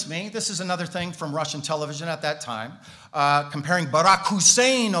wasn't just me. This is another thing from Russian television at that time, comparing Barack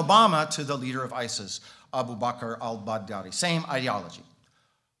Hussein Obama to the leader of ISIS, Abu Bakr al-Baghdadi. Same ideology.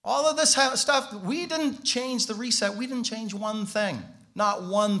 All of this stuff, we didn't change the reset. We didn't change one thing. Not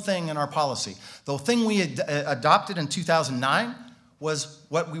one thing in our policy. The thing we adopted in 2009 was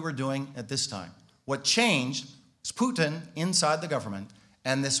what we were doing at this time. What changed was Putin inside the government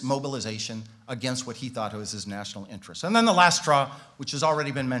and this mobilization against what he thought was his national interest. And then the last straw, which has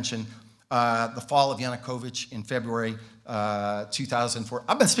already been mentioned, the fall of Yanukovych in February 2004.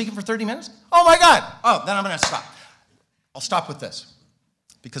 I've been speaking for 30 minutes? Oh my God! Oh, then I'm gonna stop. I'll stop with this,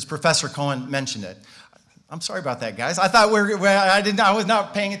 because Professor Cohen mentioned it. I'm sorry about that, guys. I thought I was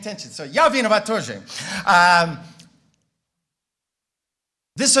not paying attention. So, ja vinovat тоже.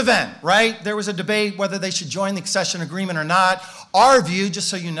 This event, right? There was a debate whether they should join the accession agreement or not. Our view, just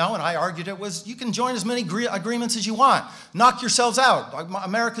so you know, and I argued it, was you can join as many agreements as you want. Knock yourselves out.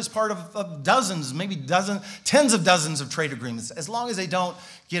 America's part of dozens, maybe dozens, tens of dozens of trade agreements. As long as they don't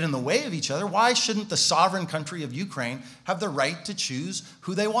get in the way of each other, why shouldn't the sovereign country of Ukraine have the right to choose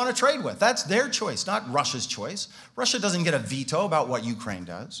who they want to trade with? That's their choice, not Russia's choice. Russia doesn't get a veto about what Ukraine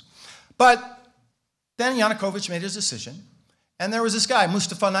does. But then Yanukovych made his decision. And there was this guy,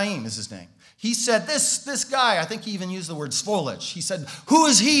 Mustafa Naim is his name. He said, this guy, I think he even used the word Svolich. He said, who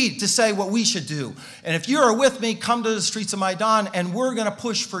is he to say what we should do? And if you are with me, come to the streets of Maidan, and we're going to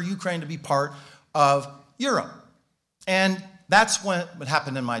push for Ukraine to be part of Europe. And that's what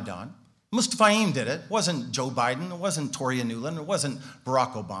happened in Maidan. Mustafa Naim did it. It wasn't Joe Biden. It wasn't Toria Nuland. It wasn't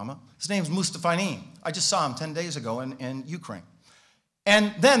Barack Obama. His name's Mustafa Naim. I just saw him 10 days ago in Ukraine.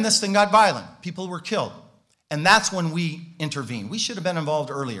 And then this thing got violent. People were killed. And that's when we intervened. We should have been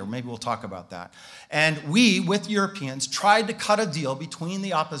involved earlier. Maybe we'll talk about that. And we, with Europeans, tried to cut a deal between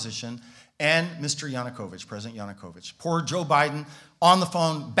the opposition and Mr. Yanukovych, President Yanukovych. Poor Joe Biden on the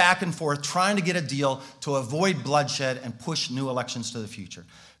phone, back and forth, trying to get a deal to avoid bloodshed and push new elections to the future.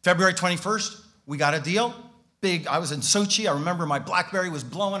 February 21st, we got a deal. Big, I was in Sochi. I remember my BlackBerry was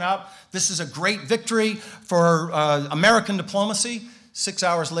blowing up. This is a great victory for American diplomacy. 6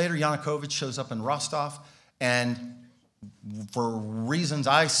 hours later, Yanukovych shows up in Rostov. And for reasons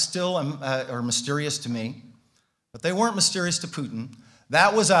I still are mysterious to me, but they weren't mysterious to Putin.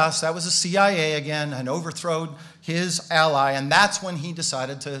 That was us. That was the CIA again, and overthrown his ally. And that's when he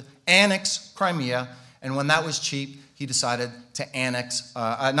decided to annex Crimea. And when that was cheap, he decided to annex,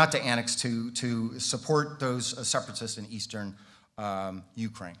 not to annex, to support those separatists in eastern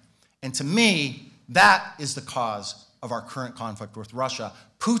Ukraine. And to me, that is the cause of our current conflict with Russia.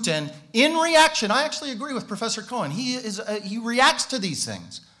 Putin, in reaction, I actually agree with Professor Cohen. He reacts to these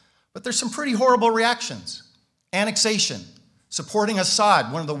things. But there's some pretty horrible reactions. Annexation, supporting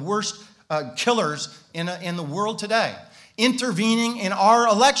Assad, one of the worst killers in the world today. Intervening in our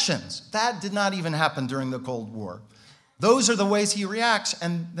elections. That did not even happen during the Cold War. Those are the ways he reacts,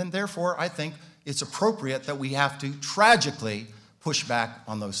 and then therefore, I think it's appropriate that we have to tragically push back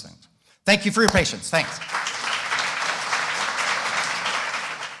on those things. Thank you for your patience. Thanks.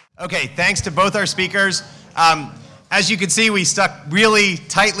 Okay, thanks to both our speakers. As you can see, we stuck really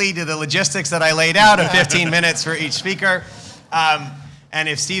tightly to the logistics that I laid out of 15 minutes for each speaker. And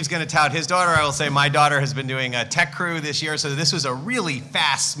if Steve's going to tout his daughter, I will say my daughter has been doing a tech crew this year, so this was a really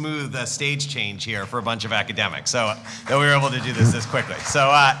fast, smooth stage change here for a bunch of academics, so that we were able to do this quickly.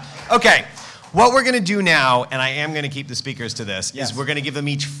 So, okay, what we're going to do now, and I am going to keep the speakers to this, is we're going to give them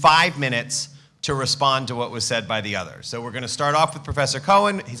each 5 minutes to respond to what was said by the others. So we're going to start off with Professor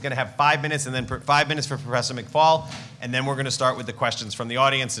Cohen. He's going to have 5 minutes, and then 5 minutes for Professor McFaul, and then we're going to start with the questions from the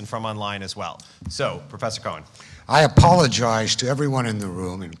audience and from online as well. So, Professor Cohen. I apologize to everyone in the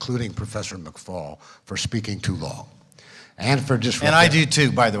room, including Professor McFaul, for speaking too long. And for disrupting. And I do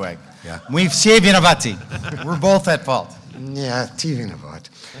too, by the way. Yeah. We've vinovati. We're both at fault. Yeah, vinovati.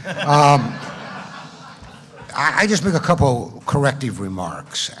 I just make a couple corrective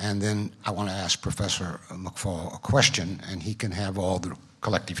remarks, and then I want to ask Professor McFaul a question, and he can have all the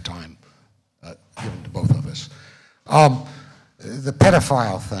collective time given to both of us. The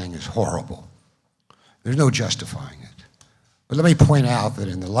pedophile thing is horrible. There's no justifying it. But let me point out that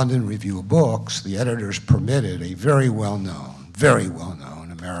in the London Review of Books, the editors permitted a very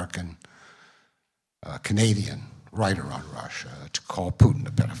well-known American, Canadian writer on Russia to call Putin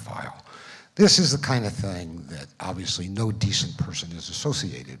a pedophile. This is the kind of thing that obviously no decent person is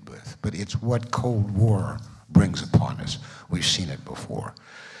associated with, but it's what Cold War brings upon us. We've seen it before.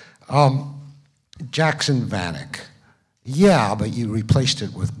 Jackson Vanik, yeah, but you replaced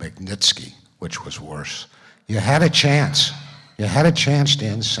it with Magnitsky, which was worse. You had a chance. You had a chance to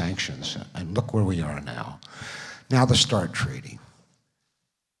end sanctions, and look where we are now. Now the START Treaty.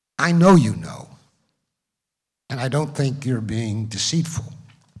 I know you know, and I don't think you're being deceitful.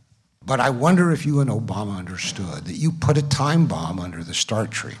 But I wonder if you and Obama understood that you put a time bomb under the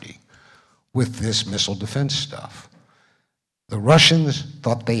START Treaty with this missile defense stuff. The Russians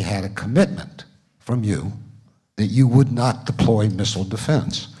thought they had a commitment from you that you would not deploy missile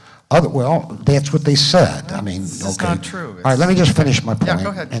defense. Well, that's what they said. I mean, It's not true. All right, let me just finish my point, Yeah, go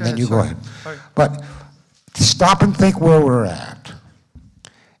ahead. and then you go ahead. Sorry. But stop and think where we're at.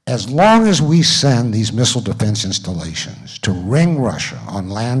 As long as we send these missile defense installations to ring Russia on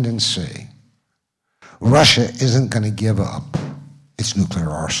land and sea, Russia isn't going to give up its nuclear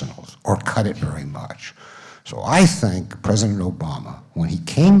arsenals or cut it very much. So I think President Obama, when he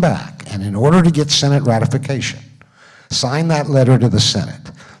came back, and in order to get Senate ratification, signed that letter to the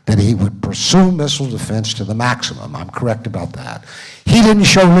Senate that he would pursue missile defense to the maximum. I'm correct about that. He didn't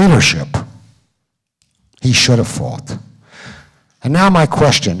show leadership. He should have fought. And now my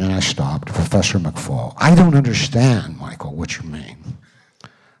question, and I stopped, Professor McFaul. I don't understand, Michael, what you mean.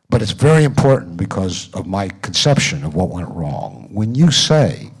 But it's very important because of my conception of what went wrong. When you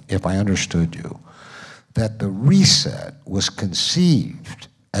say, if I understood you, that the reset was conceived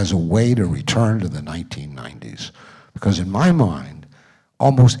as a way to return to the 1990s, because in my mind,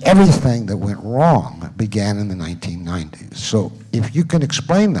 almost everything that went wrong began in the 1990s. So if you can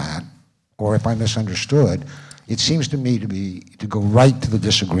explain that, or if I misunderstood, it seems to me to go right to the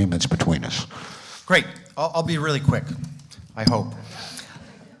disagreements between us. Great. I'll be really quick, I hope.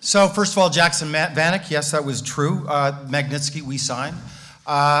 So first of all, Jackson Vanik, yes, that was true. Magnitsky, we signed.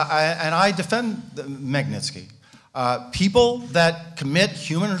 And I defend Magnitsky. People that commit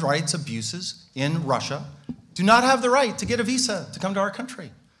human rights abuses in Russia do not have the right to get a visa to come to our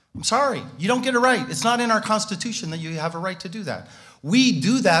country. I'm sorry, you don't get a right. It's not in our Constitution that you have a right to do that. We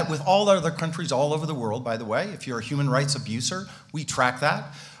do that with all other countries all over the world, by the way. If you're a human rights abuser, we track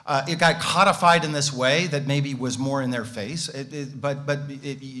that. It got codified in this way that maybe was more in their face. But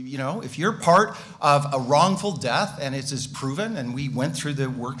you know, if you're part of a wrongful death and it is proven, and we went through the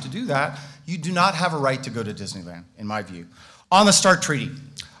work to do that, you do not have a right to go to Disneyland, in my view. On the START Treaty,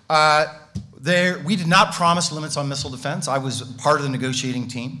 we did not promise limits on missile defense. I was part of the negotiating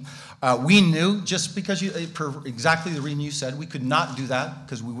team. We knew, just because for exactly the reason you said, we could not do that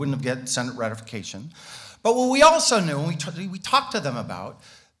because we wouldn't have get Senate ratification. But what we also knew, and we talked to them about,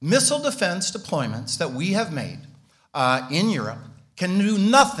 missile defense deployments that we have made in Europe can do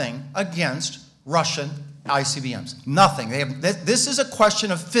nothing against Russian ICBMs. Nothing. This is a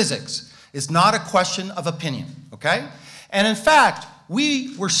question of physics. It's not a question of opinion, okay? And in fact,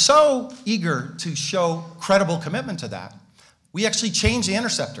 we were so eager to show credible commitment to that, we actually changed the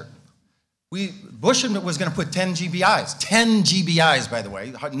interceptor. Bush was going to put 10 GBIs, by the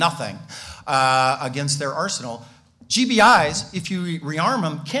way, nothing, against their arsenal. GBIs, if you rearm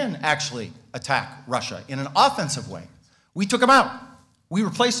them, can actually attack Russia in an offensive way. We took them out. We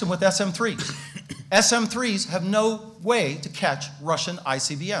replaced them with SM-3s. SM-3s have no way to catch Russian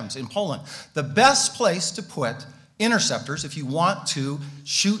ICBMs in Poland. The best place to put interceptors, if you want to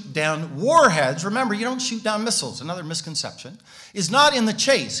shoot down warheads, remember, you don't shoot down missiles, another misconception, is not in the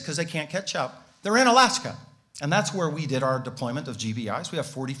Chase, because they can't catch up. They're in Alaska. And that's where we did our deployment of GBIs. We have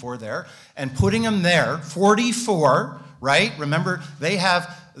 44 there. And putting them there, 44, right? Remember, they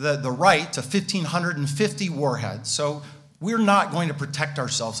have the right to 1,550 warheads. So we're not going to protect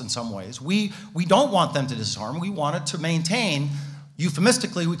ourselves in some ways. We don't want them to disarm. We want it to maintain,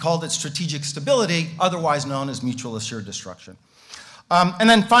 euphemistically, we called it strategic stability, otherwise known as mutual assured destruction. And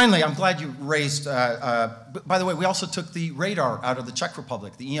then finally, I'm glad you raised, by the way, we also took the radar out of the Czech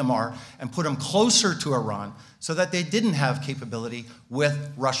Republic, the EMR, and put them closer to Iran so that they didn't have capability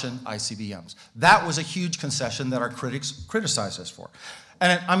with Russian ICBMs. That was a huge concession that our critics criticized us for.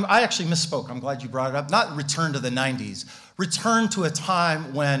 And I actually misspoke. I'm glad you brought it up. Not return to the 90s. Return to a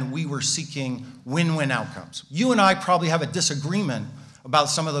time when we were seeking win-win outcomes. You and I probably have a disagreement about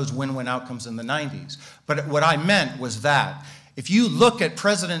some of those win-win outcomes in the 90s. But what I meant was that if you look at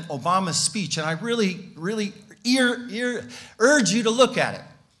President Obama's speech, and I really urge you to look at it,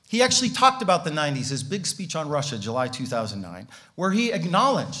 he actually talked about the 90s, his big speech on Russia, July 2009, where he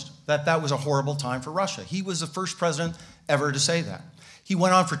acknowledged that that was a horrible time for Russia. He was the first president ever to say that. He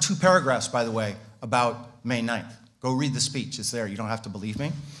went on for 2 paragraphs, by the way, about May 9th. Go read the speech, it's there, you don't have to believe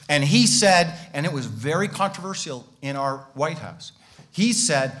me. And he said, and it was very controversial in our White House, he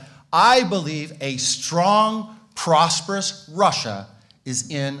said, I believe a strong, prosperous Russia is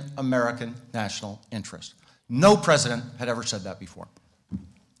in American national interest. No president had ever said that before.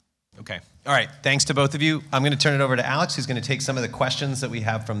 Okay. All right. Thanks to both of you. I'm going to turn it over to Alex, who's going to take some of the questions that we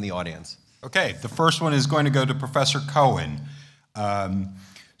have from the audience. Okay. The first one is going to go to Professor Cohen.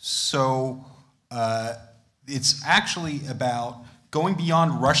 It's actually about going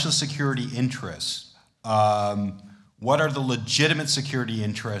beyond Russia's security interests. What are the legitimate security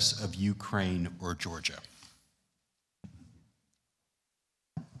interests of Ukraine or Georgia?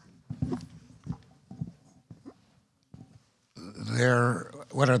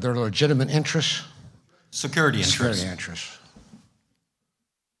 What are their legitimate interests? Security interests. Security interests.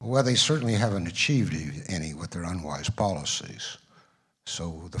 Well, they certainly haven't achieved any with their unwise policies.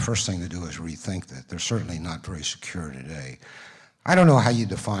 So the first thing to do is rethink that. They're certainly not very secure today. I don't know how you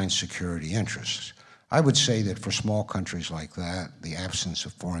define security interests. I would say that for small countries like that, the absence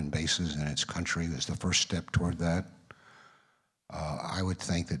of foreign bases in its country is the first step toward that. I would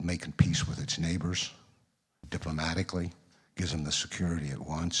think that making peace with its neighbors diplomatically gives them the security it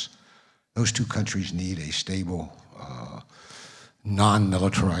wants. Those 2 countries need a stable,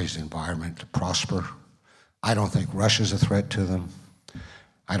 non-militarized environment to prosper. I don't think Russia's a threat to them.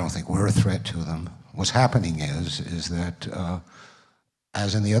 I don't think we're a threat to them. What's happening is that,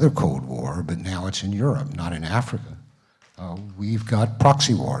 as in the other Cold War, but now it's in Europe, not in Africa, we've got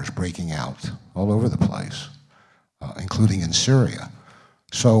proxy wars breaking out all over the place, including in Syria.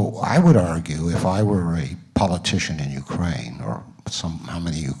 So I would argue, if I were a politician in Ukraine, or how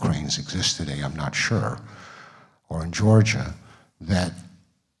many Ukraines exist today, I'm not sure, or in Georgia, that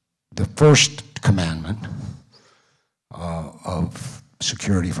the first commandment of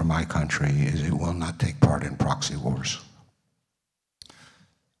security for my country is it will not take part in proxy wars.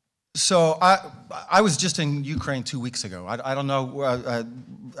 So I was just in Ukraine 2 weeks ago. I don't know,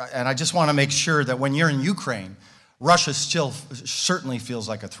 and I just want to make sure that when you're in Ukraine, Russia still certainly feels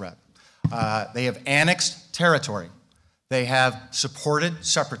like a threat. They have annexed territory. They have supported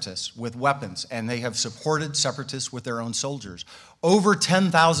separatists with weapons, and they have supported separatists with their own soldiers. Over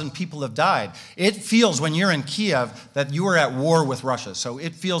 10,000 people have died. It feels, when you're in Kiev, that you are at war with Russia. So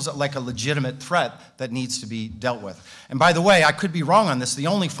it feels like a legitimate threat that needs to be dealt with. And by the way, I could be wrong on this. The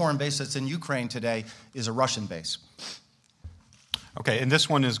only foreign base that's in Ukraine today is a Russian base. Okay, and this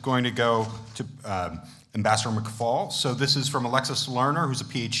one is going to go to Ambassador McFaul. So this is from Alexis Lerner, who's a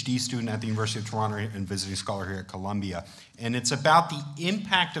PhD student at the University of Toronto and visiting scholar here at Columbia. And it's about the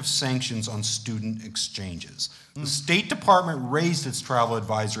impact of sanctions on student exchanges. The State Department raised its travel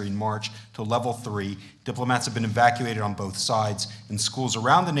advisory in March to level 3. Diplomats have been evacuated on both sides, and schools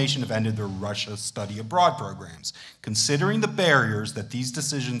around the nation have ended their Russia study abroad programs. Considering the barriers that these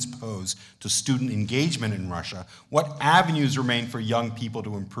decisions pose to student engagement in Russia, what avenues remain for young people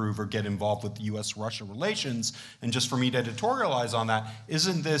to improve or get involved with U.S.-Russia relations? And just for me to editorialize on that,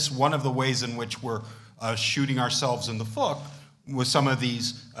 isn't this one of the ways in which we're shooting ourselves in the foot with some of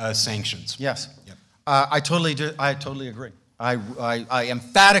these sanctions? Yes. Yep. I totally agree. I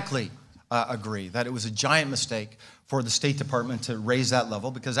emphatically agree that it was a giant mistake for the State Department to raise that level,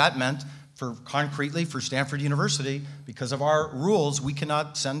 because that meant concretely, for Stanford University, because of our rules, we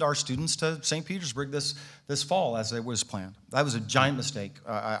cannot send our students to St. Petersburg this fall as it was planned. That was a giant mistake.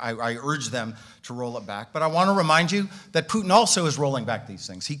 I urge them to roll it back. But I want to remind you that Putin also is rolling back these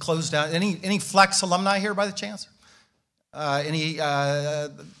things. He closed down, any Flex alumni here by the chance?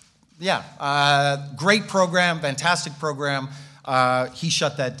 Great program, fantastic program. He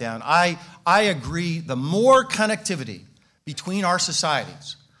shut that down. I agree, the more connectivity between our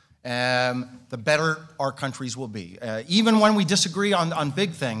societies, the better our countries will be. Even when we disagree on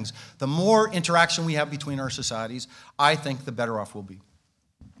big things, the more interaction we have between our societies, I think the better off we'll be.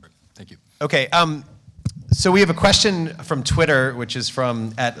 Thank you. Okay, so we have a question from Twitter, which is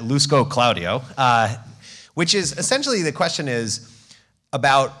from @Lusco Claudio, which is essentially, the question is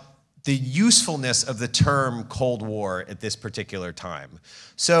about the usefulness of the term Cold War at this particular time.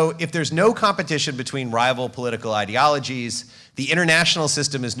 So if there's no competition between rival political ideologies, the international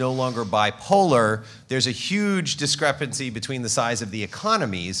system is no longer bipolar, there's a huge discrepancy between the size of the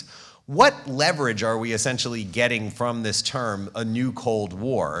economies, what leverage are we essentially getting from this term, a new Cold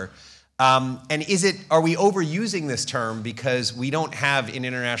War? And are we overusing this term because we don't have in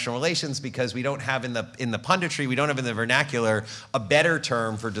international relations, because we don't have in the punditry, we don't have in the vernacular, a better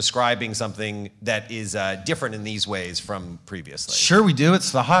term for describing something that is different in these ways from previously? Sure we do. It's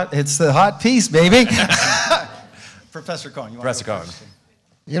the hot piece, baby. Professor Cohen, you want Professor to go Cohen. first?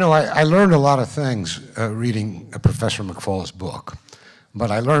 You know, I learned a lot of things reading Professor McFaul's book, but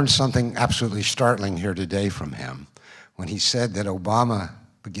I learned something absolutely startling here today from him when he said that Obama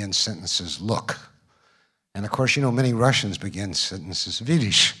begins sentences "look." And of course, you know, many Russians begin sentences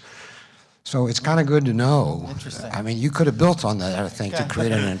 "vidish." So it's kind of good to know. Interesting. I mean, you could have built on that, I think, to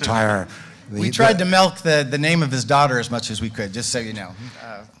create an entire... We tried to milk the name of his daughter as much as we could, just so you know.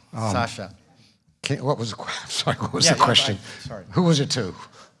 Sasha. What was the question? Sorry, what was the question? Sorry. Who was it to?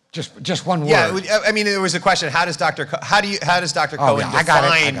 Just one word. Yeah, I mean, there was a question. How does Dr. Cohen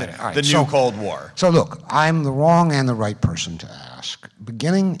define the new Cold War? So look, I'm the wrong and the right person to ask.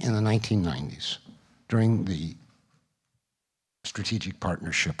 Beginning in the 1990s, during the strategic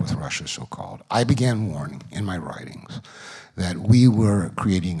partnership with Russia, so-called, I began warning in my writings that we were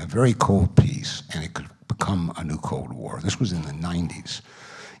creating a very cold peace and it could become a new Cold War. This was in the 90s.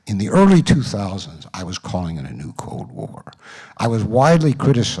 In the early 2000s, I was calling it a new Cold War. I was widely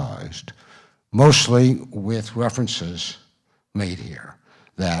criticized, mostly with references made here,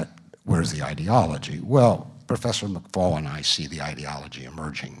 that where's the ideology? Well, Professor McFaul and I see the ideology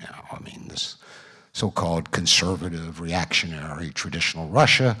emerging now. I mean, this so-called conservative, reactionary, traditional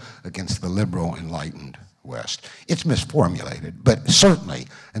Russia against the liberal, enlightened West. It's misformulated, but certainly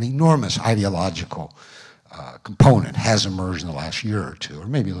an enormous ideological component has emerged in the last year or two, or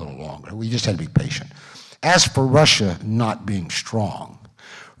maybe a little longer. We just had to be patient. As for Russia not being strong,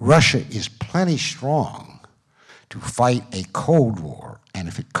 Russia is plenty strong to fight a Cold War, and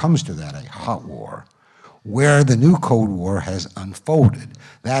if it comes to that, a hot war, where the new Cold War has unfolded,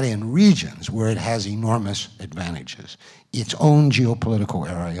 that in regions where it has enormous advantages. Its own geopolitical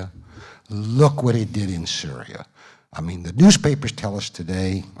area, look what it did in Syria. I mean, the newspapers tell us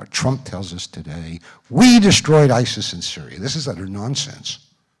today, or Trump tells us today, we destroyed ISIS in Syria. This is utter nonsense.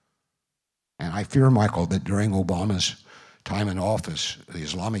 And I fear, Michael, that during Obama's time in office, the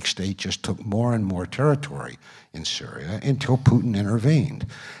Islamic State just took more and more territory in Syria until Putin intervened.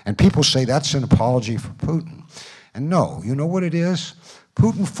 And people say that's an apology for Putin. And no, you know what it is?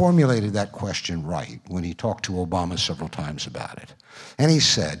 Putin formulated that question right when he talked to Obama several times about it. And he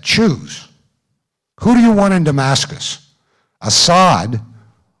said, choose. Who do you want in Damascus? Assad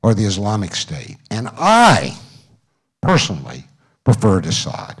or the Islamic State? And I, personally, preferred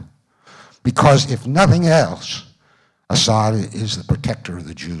Assad. Because if nothing else, Assad is the protector of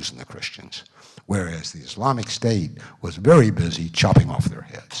the Jews and the Christians, whereas the Islamic State was very busy chopping off their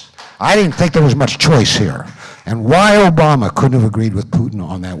heads. I didn't think there was much choice here. And why Obama couldn't have agreed with Putin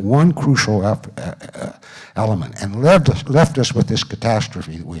on that one crucial element and left us with this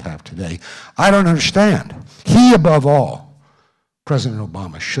catastrophe that we have today, I don't understand. He, above all, President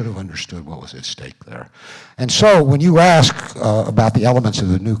Obama, should have understood what was at stake there. And so when you ask about the elements of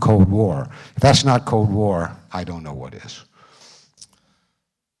the new Cold War, if that's not Cold War, I don't know what is.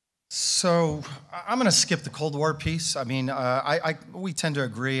 So I'm going to skip the Cold War piece. I mean, we tend to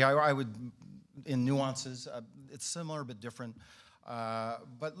agree. I would, in nuances, it's similar but different.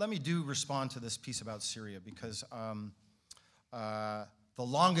 But let me respond to this piece about Syria, because the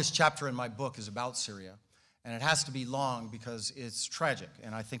longest chapter in my book is about Syria. And it has to be long because it's tragic.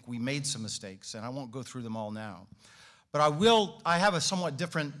 And I think we made some mistakes, and I won't go through them all now. But I have a somewhat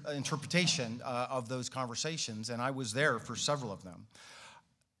different interpretation of those conversations, and I was there for several of them.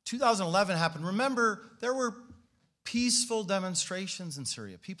 2011 happened. Remember, there were peaceful demonstrations in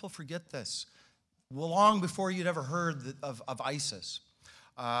Syria. People forget this. Long before you'd ever heard of ISIS.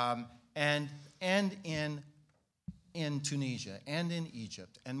 And in Tunisia and in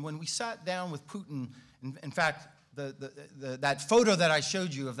Egypt. And when we sat down with Putin, in fact, that photo that I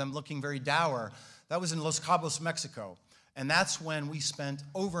showed you of them looking very dour, that was in Los Cabos, Mexico. And that's when we spent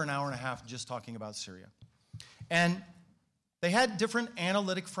over an hour and a half just talking about Syria. And they had different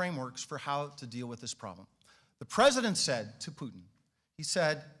analytic frameworks for how to deal with this problem. The president said to Putin, he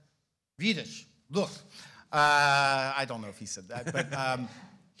said, Vidish, look, I don't know if he said that, but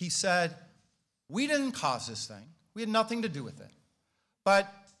he said, we didn't cause this thing. We had nothing to do with it.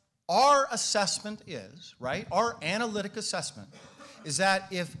 But our assessment is, right, our analytic assessment is that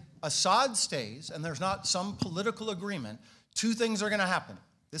if Assad stays and there's not some political agreement, two things are going to happen.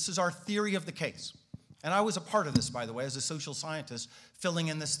 This is our theory of the case. And I was a part of this, by the way, as a social scientist, filling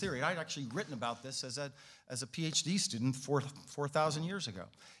in this theory. I'd actually written about this as a PhD student 4,000 years ago.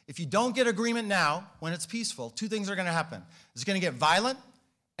 If you don't get agreement now, when it's peaceful, two things are going to happen. It's going to get violent,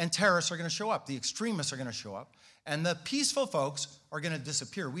 and terrorists are going to show up. The extremists are going to show up, and the peaceful folks are going to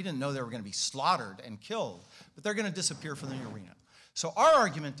disappear. We didn't know they were going to be slaughtered and killed, but they're going to disappear from the arena. So our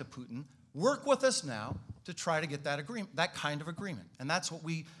argument to Putin, work with us now to try to get that agreement, that kind of agreement. And that's what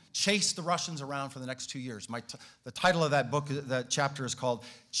we chased the Russians around for the next 2 years. The title of that book, that chapter is called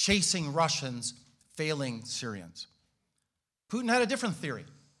Chasing Russians, Failing Syrians. Putin had a different theory.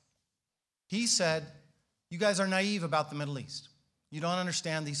 He said, you guys are naive about the Middle East. You don't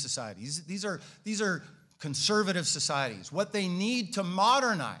understand these societies. These are conservative societies. What they need to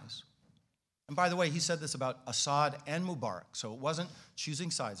modernize. And by the way, he said this about Assad and Mubarak, so it wasn't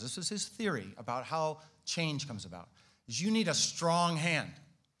choosing sides. This is his theory about how change comes about. Is you need a strong hand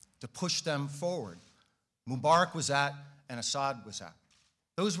to push them forward. Mubarak was at, and Assad was at.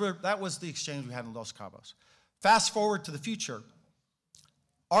 That was the exchange we had in Los Cabos. Fast forward to the future.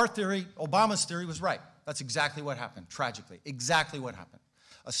 Our theory, Obama's theory, was right. That's exactly what happened, tragically. Exactly what happened.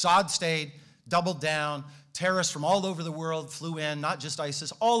 Assad stayed, doubled down. Terrorists from all over the world flew in, not just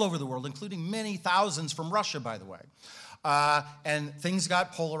ISIS, all over the world, including many thousands from Russia, by the way. And things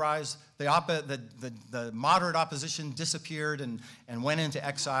got polarized. The moderate opposition disappeared and went into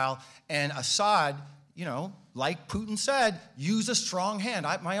exile. And Assad, you know, like Putin said, used a strong hand.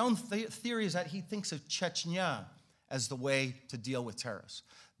 My own theory is that he thinks of Chechnya as the way to deal with terrorists.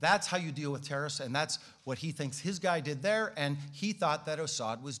 That's how you deal with terrorists, and that's what he thinks his guy did there, and he thought that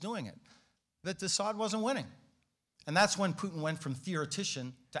Assad was doing it. But Assad wasn't winning. And that's when Putin went from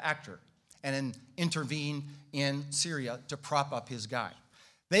theoretician to actor and then intervened in Syria to prop up his guy.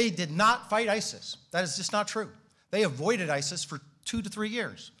 They did not fight ISIS. That is just not true. They avoided ISIS for 2 to 3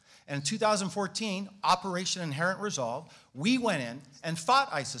 years. And in 2014, Operation Inherent Resolve, we went in and fought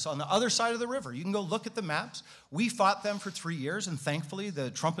ISIS on the other side of the river. You can go look at the maps. We fought them for 3 years, and thankfully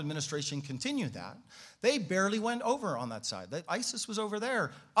the Trump administration continued that. They barely went over on that side. ISIS was over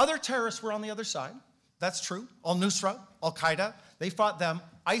there. Other terrorists were on the other side. That's true. Al-Nusra, Al-Qaeda, they fought them.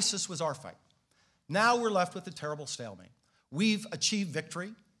 ISIS was our fight. Now we're left with a terrible stalemate. We've achieved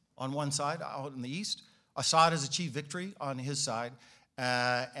victory on one side, out in the east. Assad has achieved victory on his side.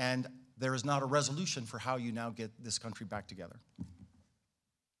 And there is not a resolution for how you now get this country back together.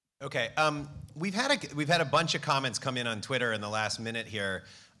 Okay, we've had a bunch of comments come in on Twitter in the last minute here,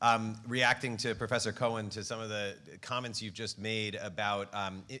 reacting to Professor Cohen, to some of the comments you've just made about,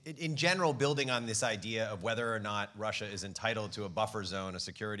 in general, building on this idea of whether or not Russia is entitled to a buffer zone, a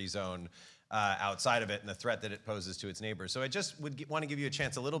security zone outside of it, and the threat that it poses to its neighbors. So I just would want to give you a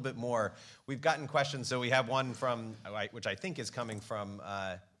chance a little bit more. We've gotten questions, so we have one from, which I think is coming from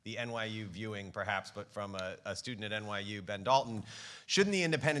the NYU viewing, perhaps, but from a student at NYU, Ben Dalton. Shouldn't the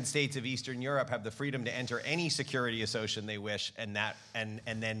independent states of Eastern Europe have the freedom to enter any security association they wish, and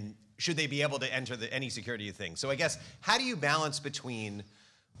then should they be able to enter any security thing? So I guess, how do you balance between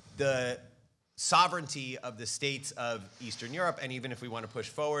the sovereignty of the states of Eastern Europe, and even if we want to push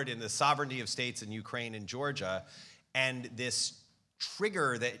forward in the sovereignty of states in Ukraine and Georgia, and this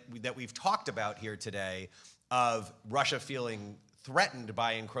trigger that we've talked about here today of Russia feeling threatened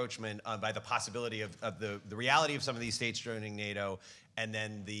by encroachment, by the possibility of the reality of some of these states joining NATO, and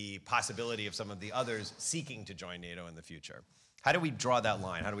then the possibility of some of the others seeking to join NATO in the future? How do we draw that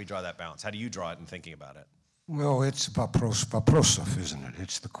line? How do we draw that balance? How do you draw it in thinking about it? Well, it's Vaprosov, isn't it?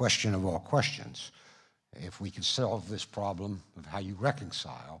 It's the question of all questions. If we can solve this problem of how you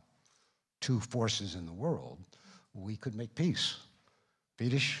reconcile two forces in the world, we could make peace.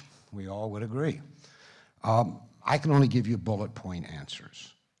 Vidish, we all would agree. I can only give you bullet point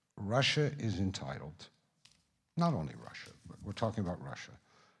answers. Russia is entitled, not only Russia, but we're talking about Russia,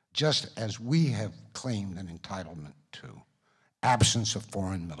 just as we have claimed an entitlement to, absence of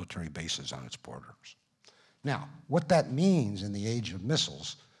foreign military bases on its borders. Now, what that means in the age of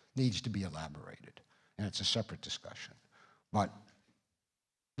missiles needs to be elaborated, and it's a separate discussion. But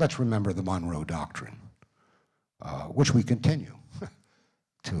let's remember the Monroe Doctrine, which we continue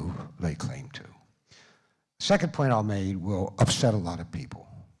to lay claim to. Second point I'll make will upset a lot of people,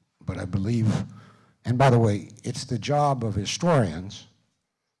 but I believe, and by the way, it's the job of historians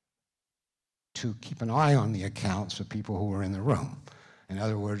to keep an eye on the accounts of people who were in the room. In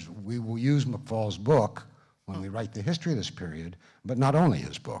other words, we will use McFaul's book when we write the history of this period, but not only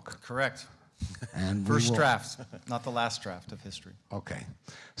his book. Correct. And First draft, not the last draft of history. Okay.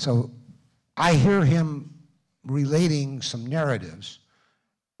 So I hear him relating some narratives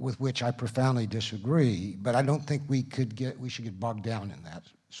with which I profoundly disagree, but I don't think we should get bogged down in that.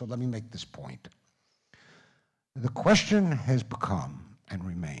 So let me make this point. The question has become and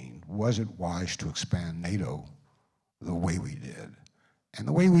remained, was it wise to expand NATO the way we did? And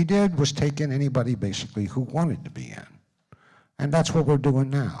the way we did was take in anybody basically who wanted to be in. And that's what we're doing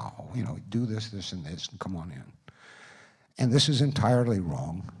now. You know, do this, this, and this, and come on in. And this is entirely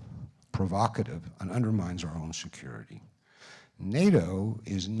wrong, provocative, and undermines our own security. NATO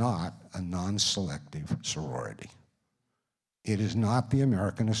is not a non-selective sorority. It is not the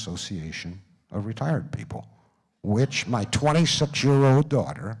American Association of Retired People, which my 26-year-old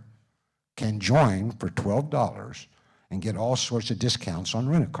daughter can join for $12 and get all sorts of discounts on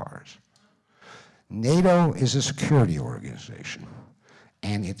rent-a-cars. NATO is a security organization,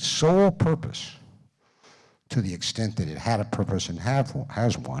 and its sole purpose, to the extent that it had a purpose and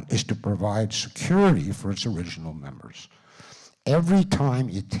has one, is to provide security for its original members. Every time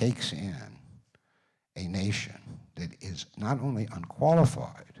it takes in a nation that is not only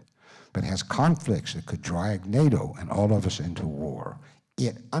unqualified, but has conflicts that could drag NATO and all of us into war,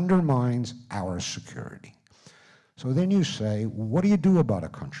 it undermines our security. So then you say, what do you do about a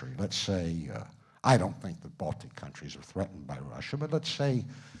country? Let's say, I don't think the Baltic countries are threatened by Russia, but let's say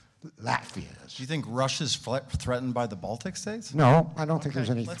Latvia is. Do you think Russia's threatened by the Baltic states? No, I don't think there's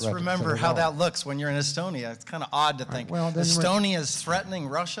any Let's threat. remember how that looks when you're in Estonia. It's kind of odd to think well, then Estonia is threatening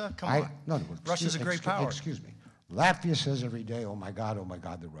Russia? Come on. No, Russia's a great power. Excuse me. Latvia says every day, oh my God,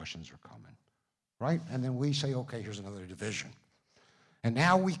 the Russians are coming, right? And then we say, okay, here's another division. And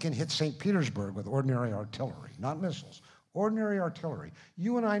now we can hit St. Petersburg with ordinary artillery, not missiles, ordinary artillery.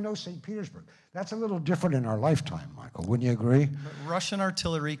 You and I know St. Petersburg. That's a little different in our lifetime, Michael. Wouldn't you agree? But Russian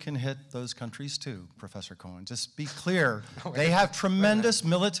artillery can hit those countries too, Professor Cohen. Just be clear. They have tremendous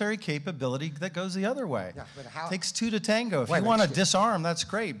military capability that goes the other way. Yeah, but how, takes two to tango. If you want to disarm, that's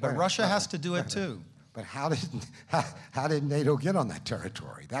great, but Russia has to do it too. But how did NATO get on that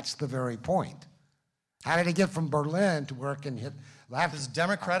territory? That's the very point. How did it get from Berlin to where it can hit Latvia? Because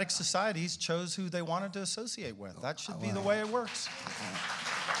democratic societies chose who they wanted to associate with. That should be the way it works.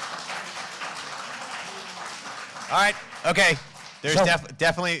 All right, okay. There's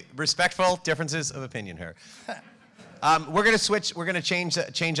definitely respectful differences of opinion here. We're going to switch. We're going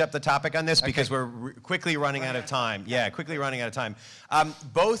to change up the topic on this because we're quickly running out of time. Yeah, quickly running out of time.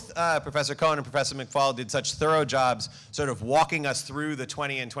 Both Professor Cohen and Professor McFaul did such thorough jobs sort of walking us through the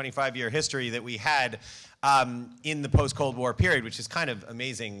 20 and 25-year history that we had in the post-Cold War period, which is kind of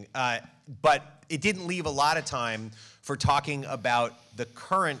amazing. But it didn't leave a lot of time for talking about the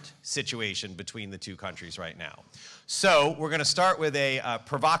current situation between the two countries right now. So we're going to start with a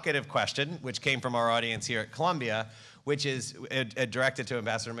provocative question, which came from our audience here at Columbia, which is directed to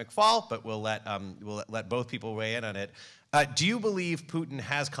Ambassador McFaul, but we'll let both people weigh in on it. Do you believe Putin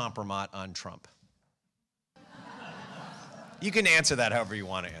has compromise on Trump? You can answer that however you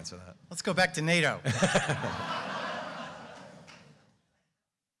want to answer that. Let's go back to NATO.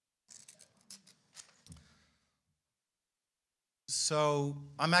 So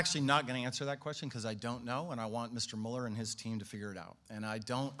I'm actually not going to answer that question because I don't know, and I want Mr. Mueller and his team to figure it out. And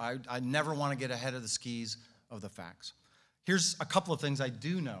I never want to get ahead of the skis of the facts. Here's a couple of things I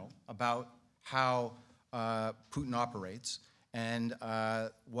do know about how Putin operates and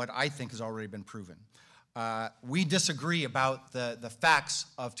what I think has already been proven. We disagree about the facts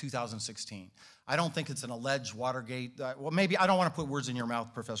of 2016. I don't think it's an alleged Watergate. Well, maybe I don't want to put words in your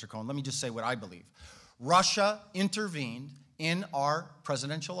mouth, Professor Cohen. Let me just say what I believe. Russia intervened in our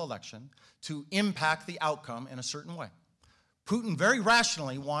presidential election to impact the outcome in a certain way. Putin very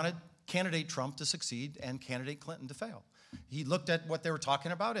rationally wanted candidate Trump to succeed and candidate Clinton to fail. He looked at what they were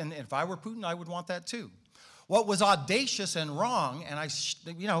talking about, and if I were Putin, I would want that too. What was audacious and wrong, and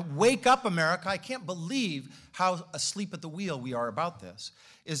wake up, America, I can't believe how asleep at the wheel we are about this,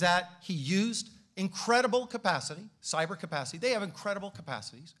 is that he used incredible capacity, cyber capacity. They have incredible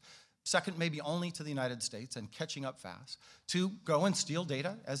capacities, second maybe only to the United States and catching up fast, to go and steal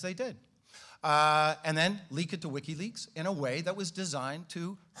data as they did. And then leak it to WikiLeaks in a way that was designed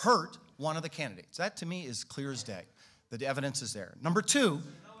to hurt one of the candidates. That to me is clear as day. The evidence is there. Number two.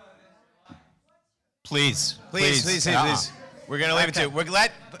 Please. We're going to leave it to, hold on.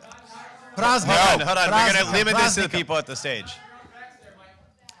 We're going to limit this to the people at the stage.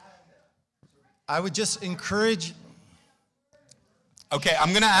 I would just encourage. Okay, I'm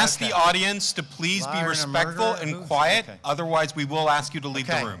going to ask the audience to please be respectful and quiet. Okay. Otherwise, we will ask you to leave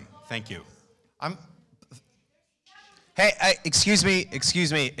the room. Thank you. Hey, excuse me.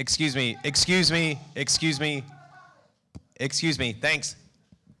 Thanks.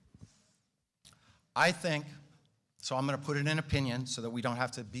 I think, so I'm going to put it in opinion so that we don't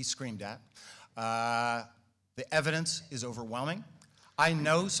have to be screamed at. The evidence is overwhelming. I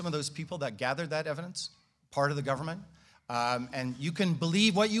know some of those people that gathered that evidence, part of the government. And you can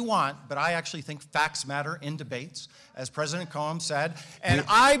believe what you want, but I actually think facts matter in debates, as President Cohen said, and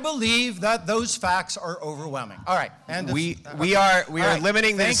I believe that those facts are overwhelming. All right, and we are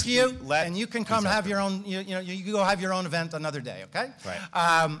limiting this. Thank you, and you can come have your own. You go have your own event another day. Okay.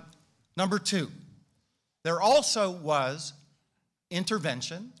 Right. Number two, there also was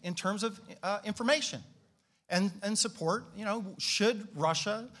intervention in terms of information. And support, should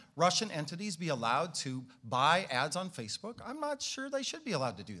Russian entities be allowed to buy ads on Facebook? I'm not sure they should be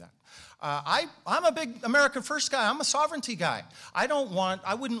allowed to do that. I'm a big America First guy. I'm a sovereignty guy. I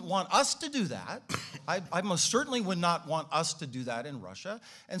wouldn't want us to do that. I most certainly would not want us to do that in Russia.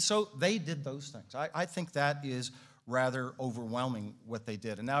 And so they did those things. I think that is rather overwhelming what they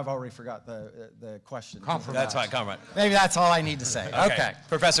did. And now I've already forgot the question. Compromise. That's fine, compromise. Maybe that's all I need to say. Okay.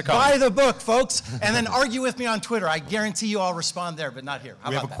 Professor Cohen. Buy the book, folks, and then argue with me on Twitter. I guarantee you I'll respond there, but not here.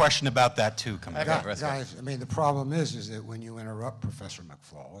 We have a question about that too coming up. Guys, I mean, the problem is that when you interrupt Professor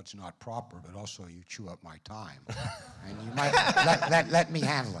McFaul, it's not proper, but also you chew up my time. And you might let me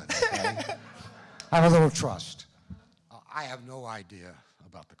handle it, okay? Have a little trust. I have no idea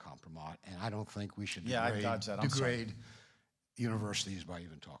about the compromise, and I don't think we should degrade universities by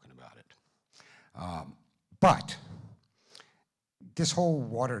even talking about it. But this whole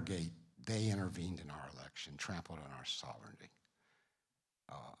Watergate, they intervened in our election, trampled on our sovereignty.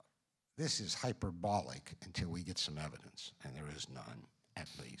 This is hyperbolic until we get some evidence, and there is none, at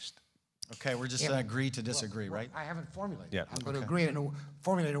least. Okay, we're just going to agree to disagree, right? I haven't formulated. Yeah. I'm going to agree and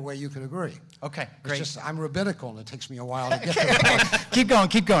formulate a way you can agree. Okay, great. It's just, I'm rabbinical, and it takes me a while to get to the point.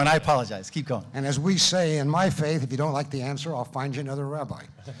 Keep going. I apologize. Keep going. And as we say in my faith, if you don't like the answer, I'll find you another rabbi.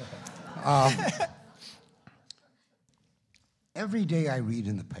 Every day I read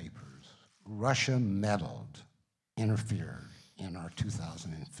in the papers, Russia meddled, interfered in our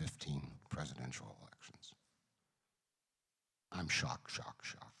 2015 presidential elections. I'm shocked.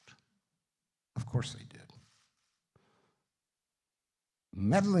 Of course they did.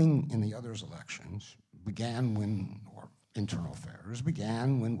 Meddling in the others' elections or internal affairs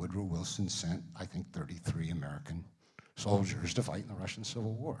began when Woodrow Wilson sent, I think, 33 American soldiers to fight in the Russian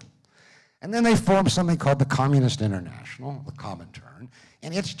Civil War. And then they formed something called the Communist International, the Comintern,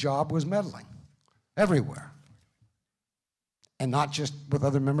 and its job was meddling everywhere. And not just with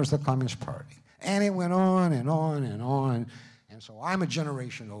other members of the Communist Party. And it went on and on and on. And so I'm a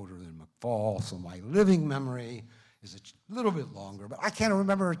generation older than McFaul, so my living memory is a little bit longer, but I can't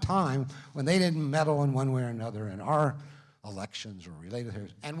remember a time when they didn't meddle in one way or another in our elections or related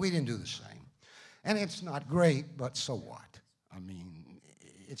things, and we didn't do the same. And it's not great, but so what? I mean,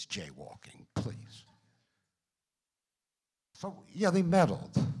 it's jaywalking, please. So, yeah, they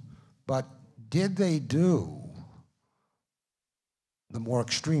meddled, but did they do the more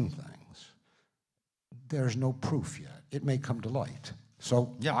extreme things? There's no proof yet. It may come to light.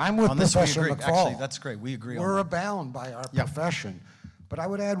 So yeah, I'm with Professor McFaul. Actually, that's great. We agree on that. We're bound by our profession. But I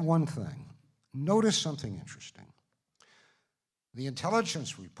would add one thing. Notice something interesting. The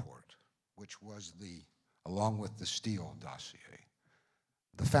intelligence report, which was along with the Steele dossier,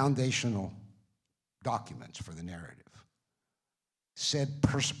 the foundational documents for the narrative, said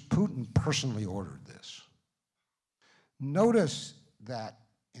Putin personally ordered this. Notice that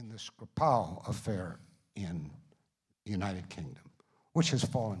in the Skripal affair in the United Kingdom, which has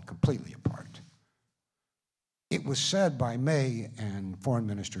fallen completely apart, it was said by May and Foreign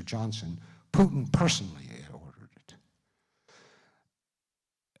Minister Johnson, Putin personally had ordered it.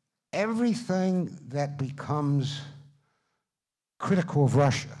 Everything that becomes critical of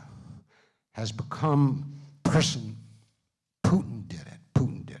Russia has become Putin did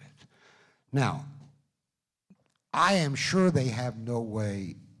it. Now, I am sure they have no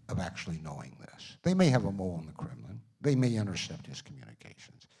way of actually knowing this. They may have a mole in the Kremlin. They may intercept his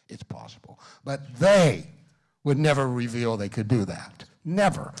communications. It's possible. But they would never reveal they could do that.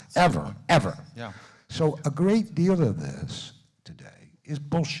 Never, ever, ever. Yeah. So a great deal of this today is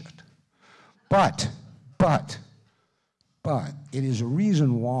bullshit. But it is a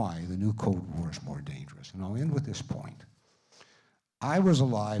reason why the new Cold War is more dangerous. And I'll end with this point. I was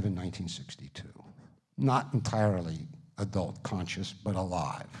alive in 1962, not entirely adult conscious, but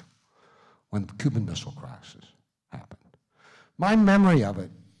alive, when the Cuban Missile Crisis happened. My memory of it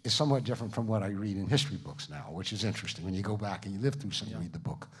is somewhat different from what I read in history books now, which is interesting. When you go back and you live through something, you read the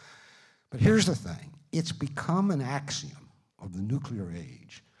book. But here's the thing. It's become an axiom of the nuclear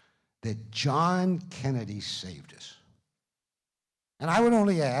age that John Kennedy saved us. And I would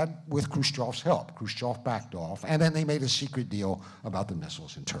only add, with Khrushchev's help. Khrushchev backed off, and then they made a secret deal about the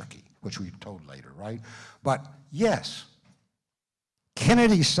missiles in Turkey, which we told later, right? But yes,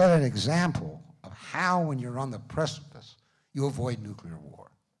 Kennedy set an example of how, when you're on the precipice, you avoid nuclear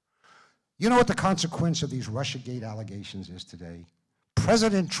war. You know what the consequence of these Russiagate allegations is today?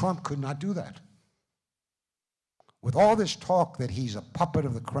 President Trump could not do that. With all this talk that he's a puppet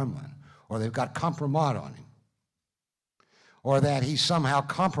of the Kremlin, or they've got compromat on him, or that he's somehow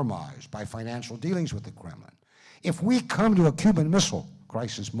compromised by financial dealings with the Kremlin. If we come to a Cuban Missile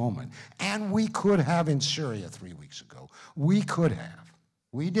Crisis moment, and we could have in Syria 3 weeks ago, we could have,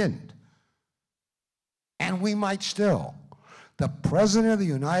 we didn't, and we might still, the President of the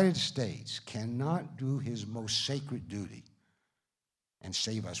United States cannot do his most sacred duty and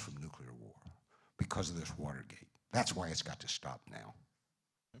save us from nuclear war because of this Watergate. That's why it's got to stop now.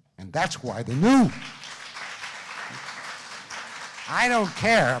 And that's why the new... I don't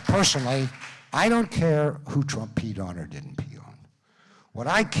care, personally, I don't care who Trump peed on or didn't pee on. What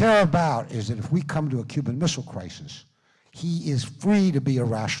I care about is that if we come to a Cuban Missile Crisis, he is free to be a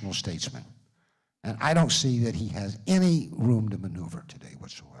rational statesman. And I don't see that he has any room to maneuver today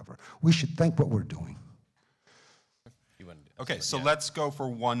whatsoever. We should think what we're doing. Okay, so let's go for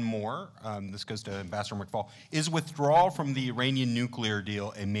one more. This goes to Ambassador McFaul. Is withdrawal from the Iranian nuclear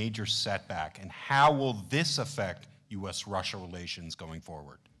deal a major setback, and how will this affect U.S.-Russia relations going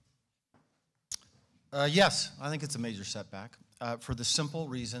forward? Yes, I think it's a major setback for the simple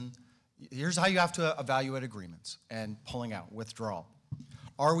reason, here's how you have to evaluate agreements and pulling out, withdrawal.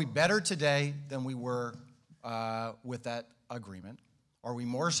 Are we better today than we were with that agreement? Are we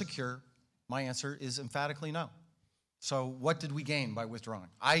more secure? My answer is emphatically no. So what did we gain by withdrawing?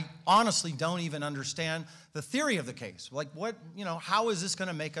 I honestly don't even understand the theory of the case. Like what, how is this going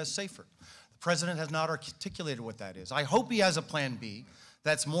to make us safer? The president has not articulated what that is. I hope he has a plan B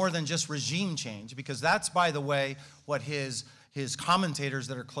that's more than just regime change, because that's, by the way, what his commentators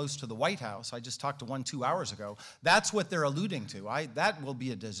that are close to the White House, I just talked to one 2 hours ago, that's what they're alluding to. That will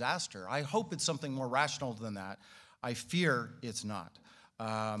be a disaster. I hope it's something more rational than that. I fear it's not.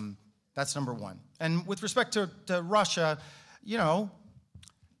 That's number one. And with respect to Russia,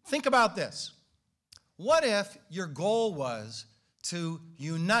 think about this. What if your goal was to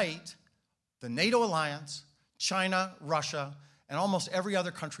unite the NATO alliance, China, Russia, and almost every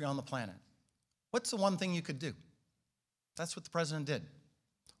other country on the planet? What's the one thing you could do? That's what the president did.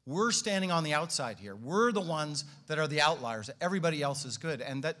 We're standing on the outside here. We're the ones that are the outliers. Everybody else is good.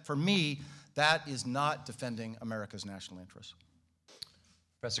 And that, for me, that is not defending America's national interests.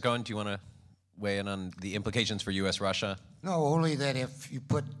 Professor Cohen, do you want to weigh in on the implications for U.S.-Russia? No, only that if you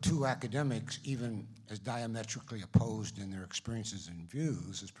put two academics, even as diametrically opposed in their experiences and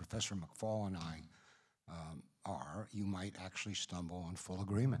views, as Professor McFaul and I are, you might actually stumble on full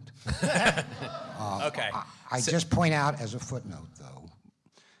agreement. Okay. I just point out as a footnote, though,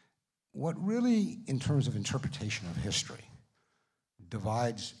 what really, in terms of interpretation of history,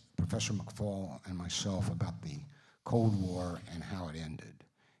 divides Professor McFaul and myself about the Cold War and how it ended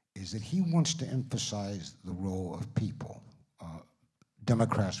is that he wants to emphasize the role of people,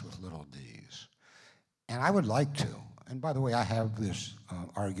 Democrats with little d's. And I would like to, and by the way, I have this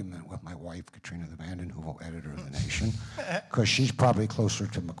argument with my wife, Katrina the Vanden Heuvel, editor of The Nation, because she's probably closer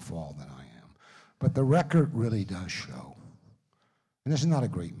to McFaul than I am. But the record really does show, and this is not a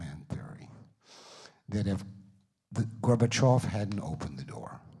great man theory, that if Gorbachev hadn't opened the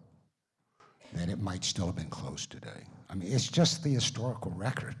door, that it might still have been closed today. I mean, it's just the historical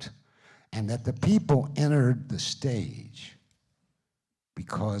record. And that the people entered the stage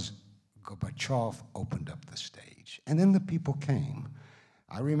because Gorbachev opened up the stage. And then the people came.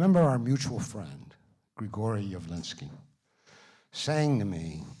 I remember our mutual friend, Grigory Yavlinsky, saying to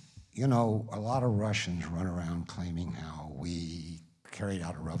me, a lot of Russians run around claiming how we carried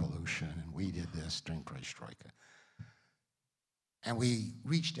out a revolution and we did this during Perestroika. And we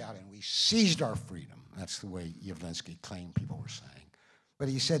reached out and we seized our freedom. That's the way Yavlinsky claimed people were saying. But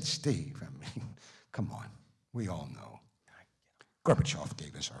he said, Steve, I mean, come on, we all know. Gorbachev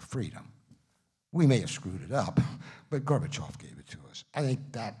gave us our freedom. We may have screwed it up, but Gorbachev gave it to us. I think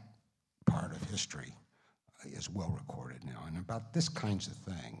that part of history is well recorded now. And about this kinds of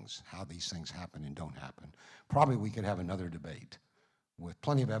things, how these things happen and don't happen, probably we could have another debate with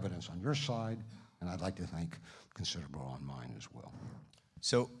plenty of evidence on your side, and I'd like to think considerable on mine as well.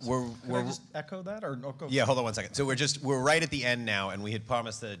 So Can I just echo that, or no, go? Yeah, hold on one second. So we're right at the end now, and we had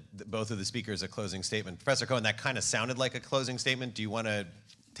promised both of the speakers a closing statement. Professor Cohen, that kind of sounded like a closing statement. Do you want to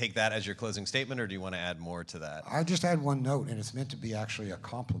take that as your closing statement, or do you want to add more to that? I just add one note, and it's meant to be actually a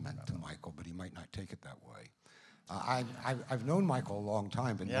compliment to Michael, but he might not take it that way. I've known Michael a long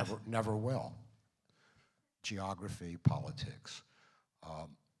time, but never well. Geography, politics.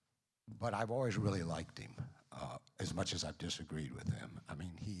 But I've always really liked him, as much as I've disagreed with him. I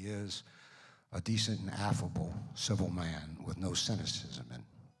mean, he is a decent and affable civil man with no cynicism in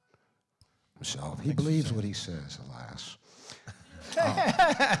himself. He believes what he says, alas.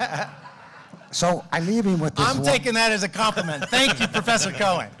 So I leave him with this I'm taking that as a compliment. Thank you, Professor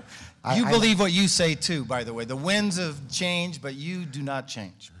Cohen. You believe what you say too, by the way. The winds have changed, but you do not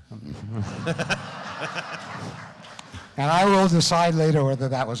change. And I will decide later whether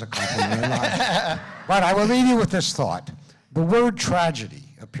that was a compliment or not. But I will leave you with this thought. The word tragedy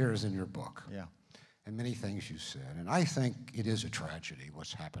appears in your book. Yeah. And many things you said. And I think it is a tragedy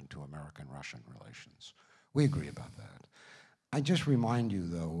what's happened to American-Russian relations. We agree about that. I just remind you,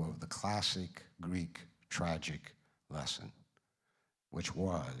 though, of the classic Greek tragic lesson, which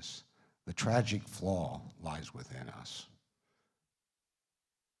was the tragic flaw lies within us.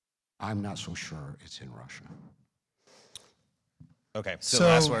 I'm not so sure it's in Russia. Okay, so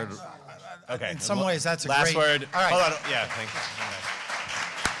last word. Okay. In some ways, that's a last great... word. All right. Hold on. Yeah, thank you.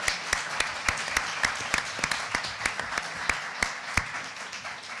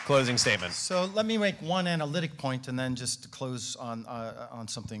 Closing statement. So let me make one analytic point and then just close on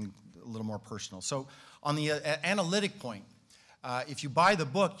something a little more personal. So on the analytic point, if you buy the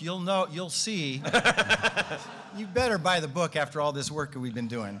book, you'll see. You better buy the book after all this work that we've been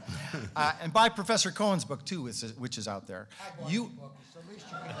doing, and buy Professor Cohen's book too, which is out there. You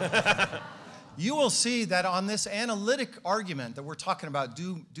will see that on this analytic argument that we're talking about,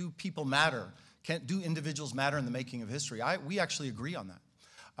 do people matter? Do individuals matter in the making of history? We actually agree on that.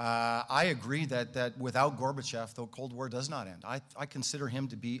 I agree that without Gorbachev, the Cold War does not end. I consider him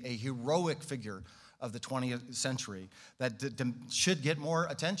to be a heroic figure of the 20th century that should get more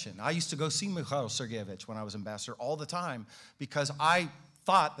attention. I used to go see McFaul Sergeyevich when I was ambassador all the time because I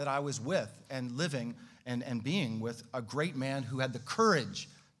thought that I was with and living and being with a great man who had the courage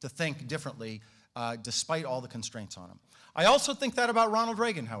to think differently despite all the constraints on him. I also think that about Ronald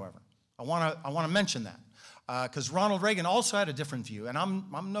Reagan, however. I want to mention that. Because Ronald Reagan also had a different view, and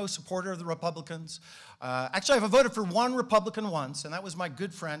I'm no supporter of the Republicans. Actually, I've voted for one Republican once, and that was my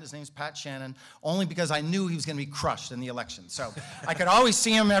good friend. His name's Pat Shannon, only because I knew he was going to be crushed in the election. So I could always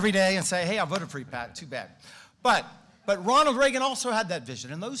see him every day and say, hey, I voted for you, Pat. Too bad. But Ronald Reagan also had that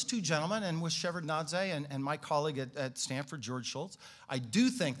vision, and those two gentlemen, and with Shevardnadze and my colleague at Stanford, George Shultz, I do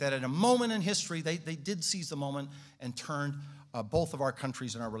think that at a moment in history, they did seize the moment and turned both of our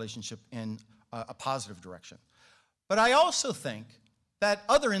countries and our relationship in a positive direction. But I also think that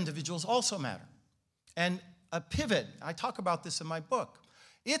other individuals also matter. And a pivot, I talk about this in my book.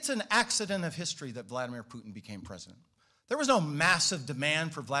 It's an accident of history that Vladimir Putin became president. There was no massive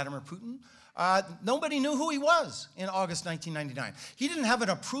demand for Vladimir Putin. Nobody knew who he was in August 1999. He didn't have an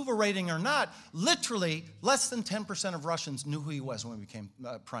approval rating or not. Literally, less than 10% of Russians knew who he was when he became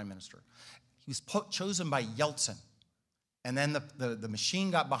prime minister. He was chosen by Yeltsin. And then the machine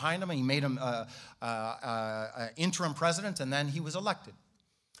got behind him, and he made him interim president, and then he was elected.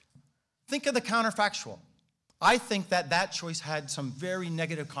 Think of the counterfactual. I think that choice had some very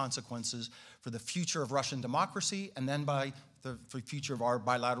negative consequences for the future of Russian democracy, and then for the future of our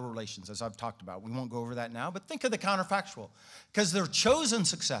bilateral relations, as I've talked about. We won't go over that now, but think of the counterfactual. Because their chosen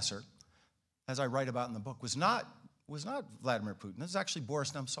successor, as I write about in the book, was not Vladimir Putin. This is actually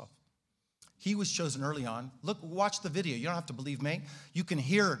Boris Nemtsov. He was chosen early on. Watch the video. You don't have to believe me. You can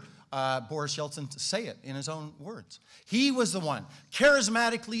hear Boris Yeltsin say it in his own words. He was the one.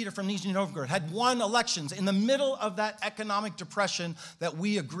 Charismatic leader from Nizhny Novgorod, had won elections in the middle of that economic depression that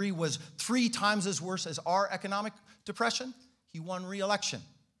we agree was 3 times as worse as our economic depression. He won re-election.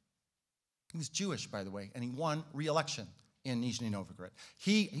 He was Jewish, by the way, and he won re-election in Nizhny Novgorod.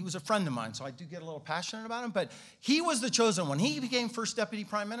 He was a friend of mine, so I do get a little passionate about him, but he was the chosen one. He became first deputy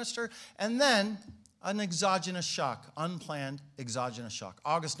prime minister, and then an exogenous shock, unplanned exogenous shock.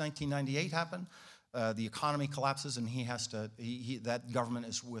 August 1998 happened. The economy collapses, and that government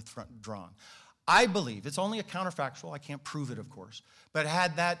is withdrawn. I believe, it's only a counterfactual, I can't prove it, of course, but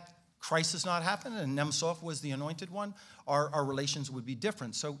had that crisis not happened and Nemtsov was the anointed one, our relations would be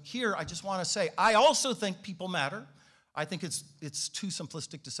different. So here, I just want to say, I also think people matter. I think it's too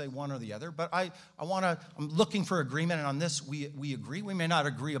simplistic to say one or the other, but I'm looking for agreement, and on this we agree. We may not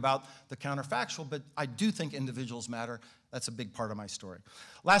agree about the counterfactual, but I do think individuals matter. That's a big part of my story.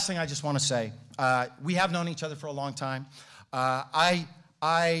 Last thing I just want to say, we have known each other for a long time.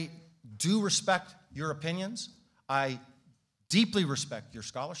 I do respect your opinions. I deeply respect your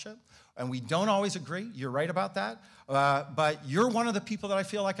scholarship, and we don't always agree. You're right about that, but you're one of the people that I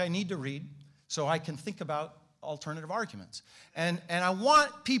feel like I need to read so I can think about alternative arguments. And I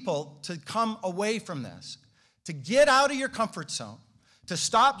want people to come away from this, to get out of your comfort zone, to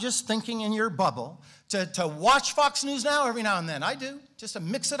stop just thinking in your bubble, to watch Fox News Now every now and then. I do, just to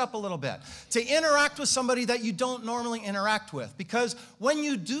mix it up a little bit. To interact with somebody that you don't normally interact with. Because when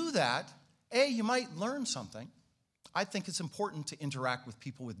you do that, A, you might learn something. I think it's important to interact with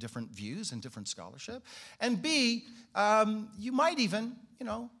people with different views and different scholarship. And B, you might even,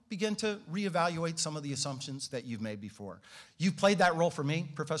 begin to reevaluate some of the assumptions that you've made before. You've played that role for me,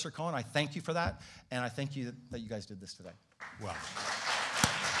 Professor Cohen. I thank you for that, and I thank you that you guys did this today. Well.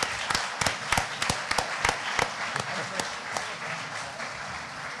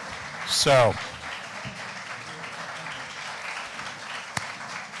 So,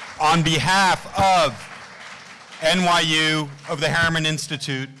 on behalf of NYU, of the Harriman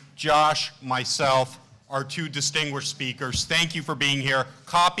Institute, Josh, myself, our two distinguished speakers, thank you for being here.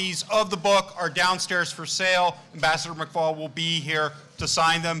 Copies of the book are downstairs for sale. Ambassador McFaul will be here to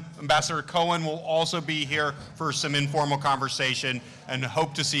sign them. Ambassador Cohen will also be here for some informal conversation, and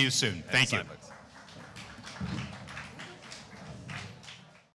hope to see you soon. Thank you.